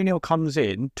them. Gary O'Neill comes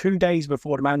in 2 days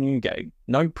before the Man U game.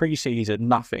 No pre-season,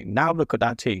 nothing. Now look at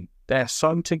that team. They're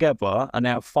so together and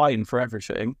they're fighting for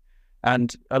everything.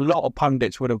 And a lot of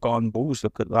pundits would have gone, Wolves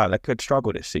look at that. They could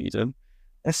struggle this season.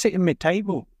 They're sitting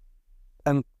mid-table.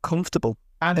 And comfortable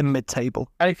and in mid-table.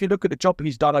 And if you look at the job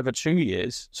he's done over 2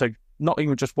 years, so not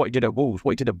even just what he did at Wolves,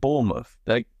 what he did at Bournemouth,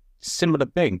 they similar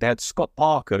thing. They had Scott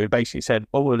Parker who basically said,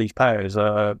 all of these players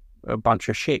are a bunch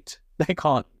of shit. They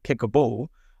can't kick a ball.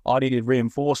 I needed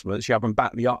reinforcements. You haven't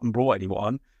backed me up and brought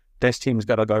anyone. This team's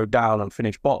got to go down and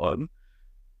finish bottom.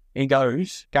 He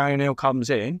goes, Gary O'Neill comes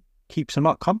in, keeps them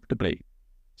up comfortably.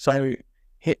 So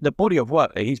the body of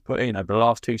work that he's put in over the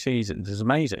last 2 seasons is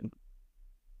amazing.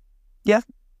 Yeah.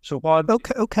 So why?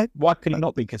 Okay. Why can he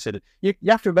not be considered? You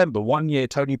have to remember, 1 year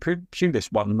Tony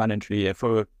Pulis won Manager of the Year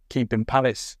for keeping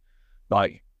Palace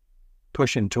like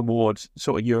pushing towards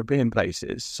sort of European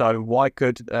places. So why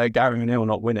could Gary O'Neill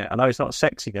not win it? I know it's not a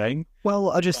sexy game.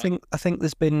 Well, I think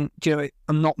there's been. Do you know,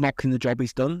 I'm not knocking the job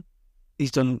he's done.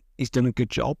 He's done a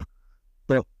good job.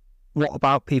 But what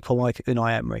about people like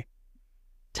Unai Emery,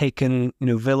 taking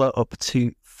Villa up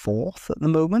to 4th at the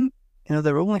moment?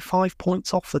 They're only 5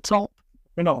 points off the top.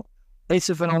 We're not. It's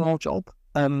a phenomenal job.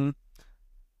 And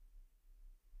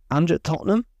at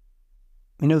Tottenham,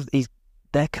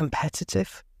 they're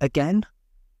competitive again.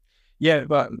 Yeah,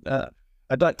 but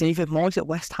I don't. David Moyes at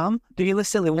West Ham.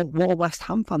 Realistically, what are West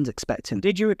Ham fans expecting?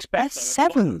 Did you expect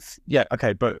 7th? Yeah,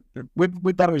 okay, but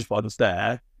with those ones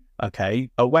there, okay,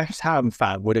 a West Ham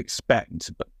fan would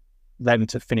expect them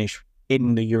to finish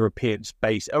in the European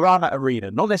space around that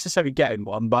arena. Not necessarily getting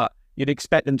one, but you'd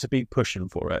expect them to be pushing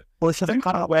for it. Well, if you think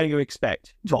about where you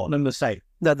expect Tottenham the same.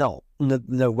 No,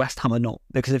 West Ham are not.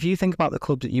 Because if you think about the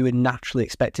clubs that you would naturally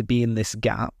expect to be in this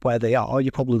gap where they are,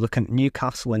 you're probably looking at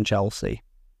Newcastle and Chelsea.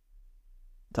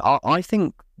 I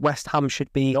think West Ham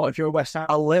should be not if you're a West Ham,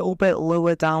 a little bit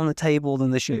lower down the table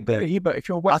than they should be. But if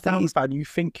you're a West Ham fan, you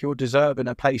think you're deserving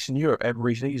a place in Europe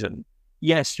every season.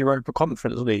 Yes, you're over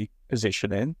Conference League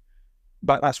positioning,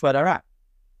 but that's where they're at.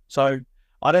 So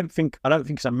I don't think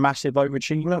it's a massive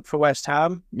overachievement for West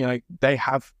Ham. They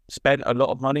have spent a lot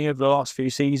of money over the last few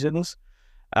seasons,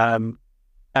 and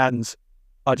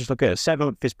I just look at it.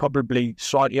 7th is probably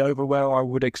slightly over where I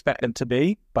would expect them to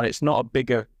be, but it's not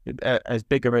as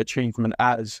bigger achievement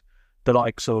as the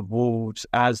likes of Wolves,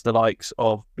 as the likes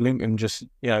of Luton. Just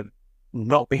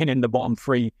not being in the bottom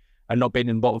 3 and not being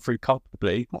in the bottom 3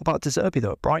 comfortably. What about De Zerbi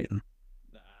though at Brighton?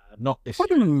 Not this. What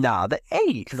do you mean? Nah, the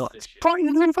 8th. Brighton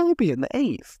and Hove Albion, the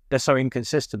 8th. They're so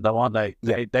inconsistent, though, aren't they?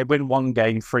 Yeah. They win one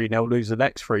game 3-0, lose the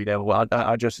next 3-0.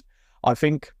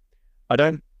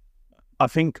 I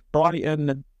think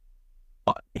Brighton.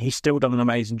 He's still done an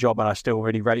amazing job, and I still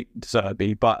really rate De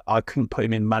Zerbi, but I couldn't put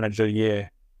him in Manager of the Year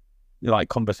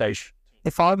conversation.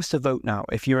 If I was to vote now,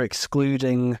 if you're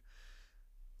excluding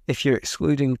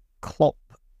Klopp,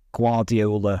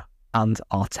 Guardiola, and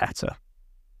Arteta.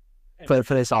 For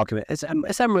this argument, it's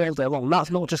Emery all day long.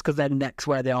 That's not just because they're next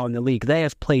where they are in the league. They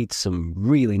have played some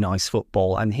really nice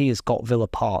football, and he has got Villa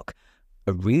Park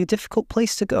a really difficult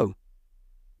place to go.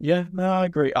 Yeah, no, I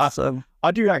agree.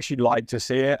 I do actually like to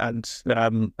see it, and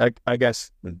I guess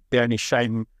the only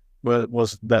shame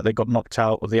was that they got knocked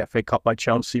out of the FA Cup by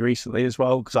Chelsea recently as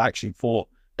well, because I actually thought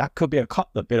that could be a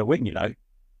cup that bit of win,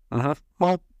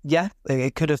 Well, yeah,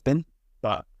 it could have been,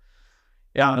 but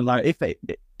yeah, and if they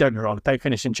don't get me wrong, if they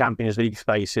finish in Champions League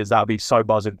spaces, that'll be so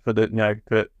buzzing for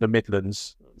the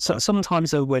Midlands. So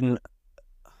sometimes though, when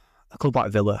a club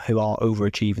like Villa, who are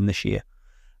overachieving this year,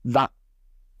 that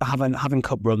having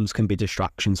cup runs can be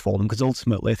distractions for them, because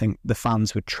ultimately I think the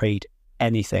fans would trade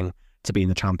anything to be in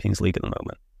the Champions League at the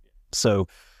moment. So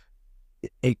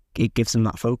it gives them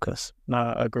that focus. No,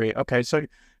 I agree. Okay, so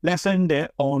let's end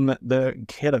it on the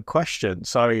killer question.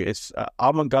 So it's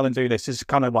I'm going to do this. This is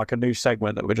kind of like a new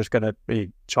segment that we're just going to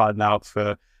be trying out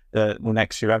for the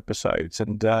next few episodes,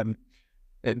 and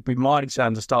it'd be my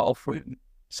turn to start off with.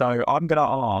 So I'm going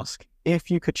to ask, if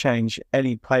you could change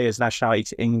any player's nationality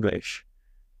to English,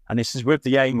 and this is with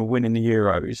the aim of winning the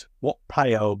Euros, what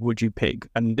player would you pick?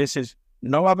 And this is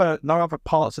no other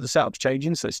parts of the setup's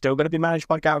changing, so it's still going to be managed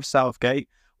by Gareth Southgate.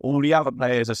 All the other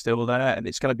players are still there, and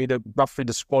it's going to be roughly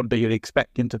the squad that you'd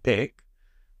expect him to pick.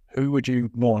 Who would you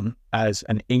want as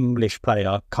an English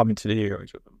player coming to the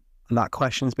Euros with them? And that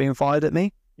question's being fired at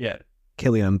me? Yeah.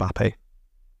 Kylian Mbappe.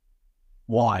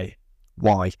 Why?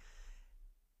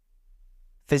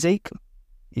 Physique.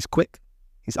 He's quick.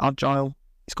 He's agile,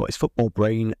 he's got his football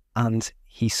brain, and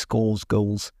he scores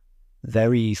goals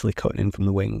very easily cutting in from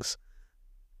the wings.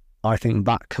 I think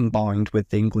that combined with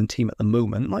the England team at the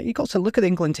moment, like you got to look at the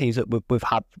England teams that we've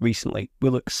had recently. We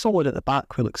look solid at the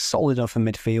back, we look solid enough in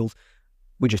midfield.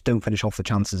 We just don't finish off the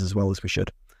chances as well as we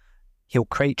should. He'll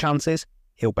create chances,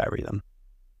 he'll bury them.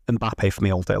 Mbappe for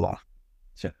me all day long.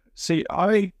 See,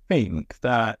 I think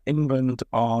that England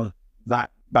are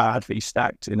that badly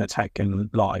stacked in attacking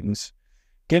lines,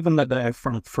 given that their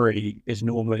front three is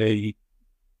normally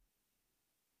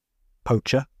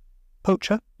Poacher.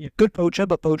 Yeah. Good poacher,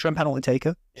 but poacher and penalty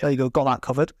taker. Yeah. So you go, got that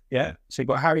covered. Yeah. So you've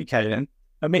got Harry Kane.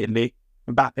 Admittedly,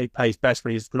 Mbappe plays best,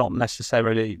 but he's not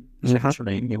necessarily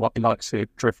centrally. He likes to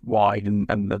drift wide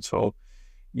and sort of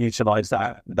utilise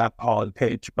that part of the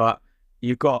pitch. But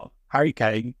you've got Harry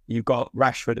Kane, you've got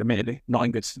Rashford, admittedly, not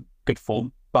in good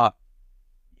form. But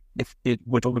if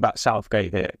we're talking about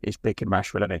Southgate here, he's picking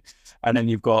Rashford, isn't he? And then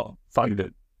you've got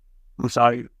Foden.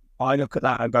 So I look at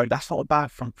that and go, that's not a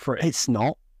bad front three. It's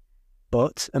not.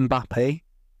 But Mbappe,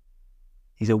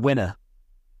 he's a winner.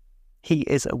 He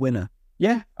is a winner.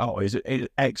 Yeah. Oh, he's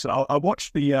excellent. I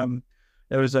watched the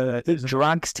there's a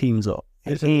drags teams up.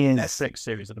 There's a Netflix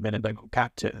series at the minute they called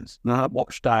Captains. And I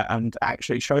watched that and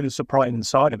actually showed a surprising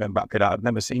side of Mbappe that I've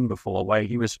never seen before, where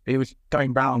he was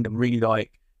going round and really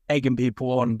like egging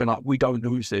people on, being like, we don't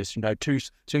lose this,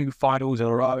 two finals in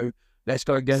a row. Let's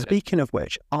go again. Speaking of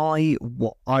which, I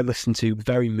listened to a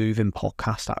very moving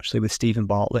podcast actually with Stephen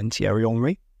Bartlett and Thierry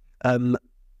Henry. And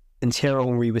Thierry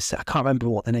Henry was, I can't remember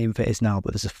what the name of it is now,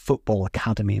 but there's a football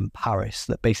academy in Paris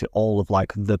that basically all of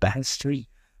like the best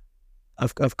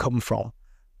have come from.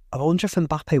 I wonder if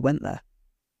Mbappe went there.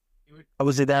 Or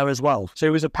was he there as well? So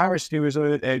it was a Paris. It was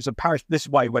a Paris. This is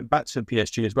why he went back to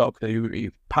PSG as well, because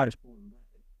he Paris.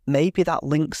 Maybe that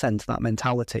links into that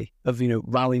mentality of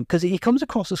rallying, because he comes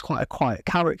across as quite a quiet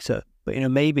character. But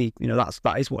maybe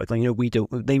that is what we do.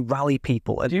 They rally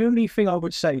people. And the only thing I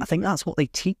would say, I think that's what they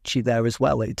teach you there as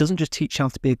well. It doesn't just teach you how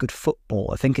to be a good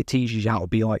footballer. I think it teaches you how to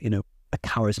be like a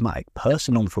charismatic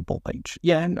person on the football pitch.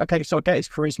 Yeah, okay. So I get his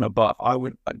charisma, but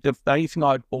the only thing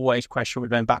I'd always question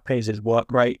with Mbappe is his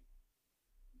work rate.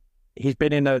 He's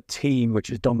been in a team which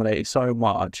has dominated so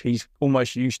much. He's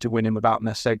almost used to winning without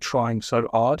necessarily trying so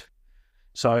hard.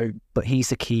 But he's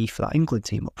the key for that England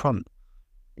team up front.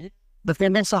 The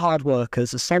thing is, the hard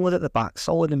workers are solid at the back,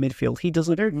 solid in midfield. He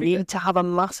doesn't need to have a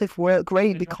massive work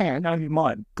rate because... No, you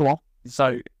might. Go on.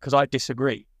 So, because I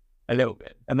disagree a little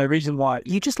bit. And the reason why...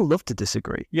 You just love to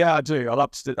disagree. Yeah, I do. I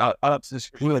love to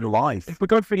disagree. We're in life. If we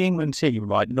go for the England team,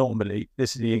 right, normally,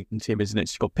 this is the England team, isn't it?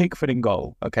 It's got Pickford in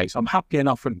goal. Okay, so I'm happy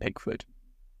enough with Pickford.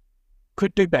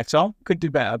 Could do better,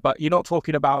 but you're not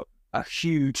talking about a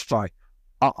huge strike.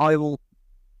 We're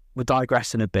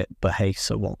digressing a bit, but hey,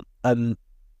 so what?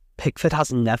 Pickford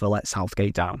has never let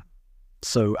Southgate down.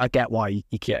 So I get why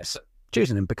he keeps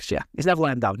choosing him, because, he's never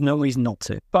let him down. No reason not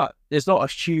to. But there's not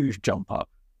a huge jump up.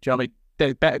 Do you know what I mean?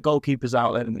 There's better goalkeepers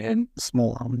out there than him.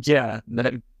 Small arms. Yeah,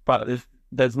 but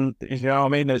there's you know what I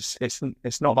mean?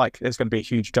 It's not like there's going to be a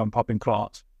huge jump up in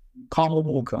class. Kyle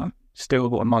Walker,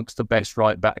 still amongst the best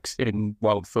right backs in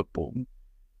world football.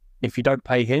 If you don't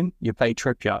play him, you play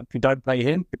Trippier. If you don't play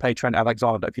him, you play Trent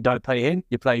Alexander. If you don't play him,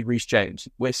 you play Reece James.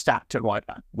 We're stacked at right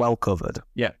back. Well covered.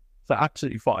 Yeah, so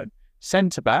absolutely fine.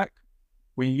 Centre back,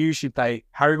 we usually play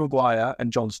Harry Maguire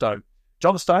and John Stones.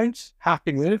 John Stones,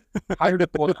 happy with. Harry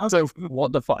Maguire, so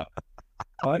what the fuck?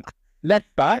 Right?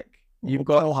 Left back, you've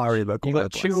got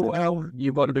Chilwell,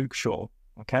 you've got Luke Shaw.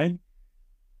 Okay.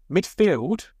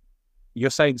 Midfield,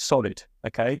 you're saying solid.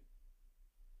 Okay.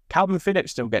 Calvin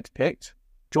Phillips still gets picked.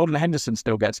 Jordan Henderson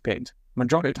still gets picked.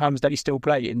 Majority of times they still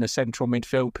play in the central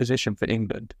midfield position for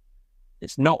England.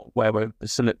 It's not where we're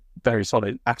very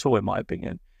solid at all, in my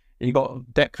opinion. You got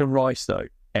Declan Rice though,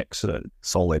 excellent,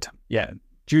 solid. Yeah,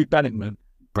 Jude Bellingham,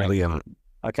 brilliant.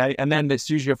 Okay, and then it's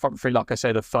usually a front three, like I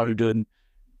said, of Foden,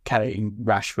 Kane,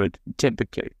 Rashford,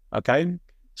 typically. Okay,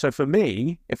 so for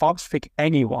me, if I was to pick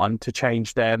anyone to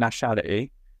change their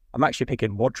nationality, I'm actually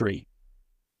picking Rodri.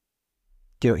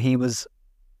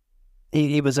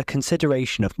 He was a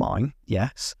consideration of mine,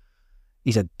 yes.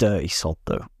 He's a dirty sod,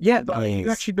 though. Yeah, but you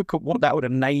actually look at what that would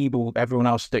enable everyone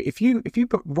else to do. If you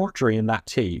put Rodri in that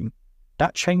team,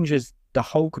 that changes the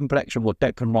whole complexion of what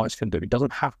Declan Rice can do. He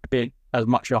doesn't have to be as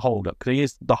much a holder, because he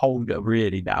is the holder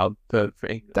really now for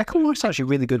England. Declan Rice is actually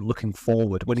really good looking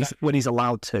forward when he's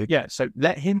allowed to. Yeah, so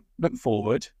let him look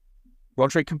forward.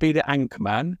 Rodri can be the anchor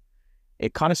man.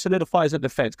 It kind of solidifies the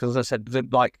defence, because as I said,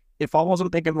 if I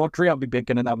wasn't picking Rodri, I'd be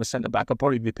picking another centre-back. I'd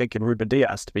probably be picking Ruben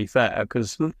Diaz, to be fair,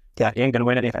 because he ain't going to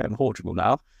win anything in Portugal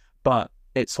now. But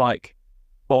it's like,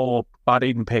 or I'd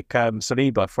even pick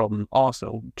Saliba from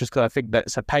Arsenal, just because I think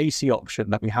that's a pacey option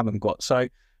that we haven't got. So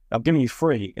I'm giving you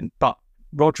 3, but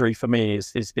Rodri for me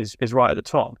is right at the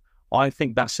top. I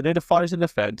think that solidifies the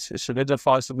defence, it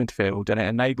solidifies the midfield, and it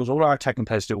enables all our attacking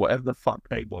players to do whatever the fuck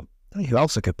they want. Who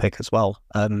else I could pick as well?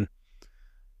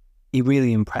 He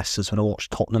really impressed us when I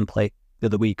watched Tottenham play the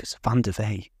other week. It's Van der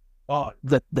Vaart. Oh,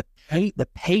 The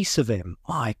pace of him,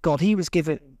 my God, he was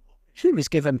giving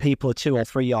people a 2 or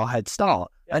 3 yard head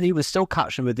start, and he was still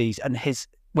catching with these. And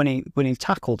when he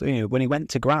tackled, when he went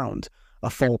to ground, I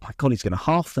thought, my God, he's going to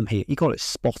half them here. He got it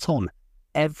spot on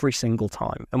every single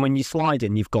time. And when you slide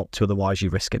in, you've got to, otherwise you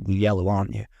risk it the yellow,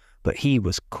 aren't you? But he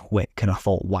was quick, and I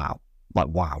thought, wow.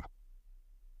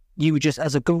 You would just,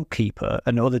 as a goalkeeper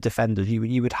and other defenders,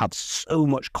 you would have so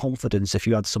much confidence if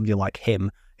you had somebody like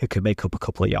him who could make up a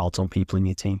couple of yards on people in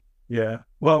your team. Yeah.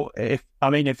 Well, if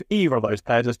either of those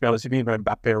players, let's be honest, if either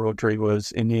Mbappe or Rodri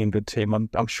was in the England team,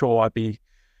 I'm sure I'd be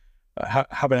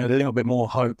having a little bit more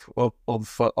hope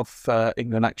of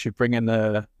England actually bringing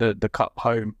the cup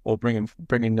home, or bringing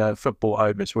the football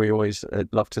home, as we always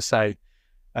love to say.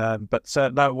 But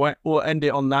no, we'll end it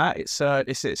on that.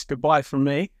 It's goodbye from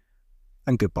me.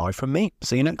 And goodbye from me.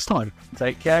 See you next time.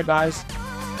 Take care, guys.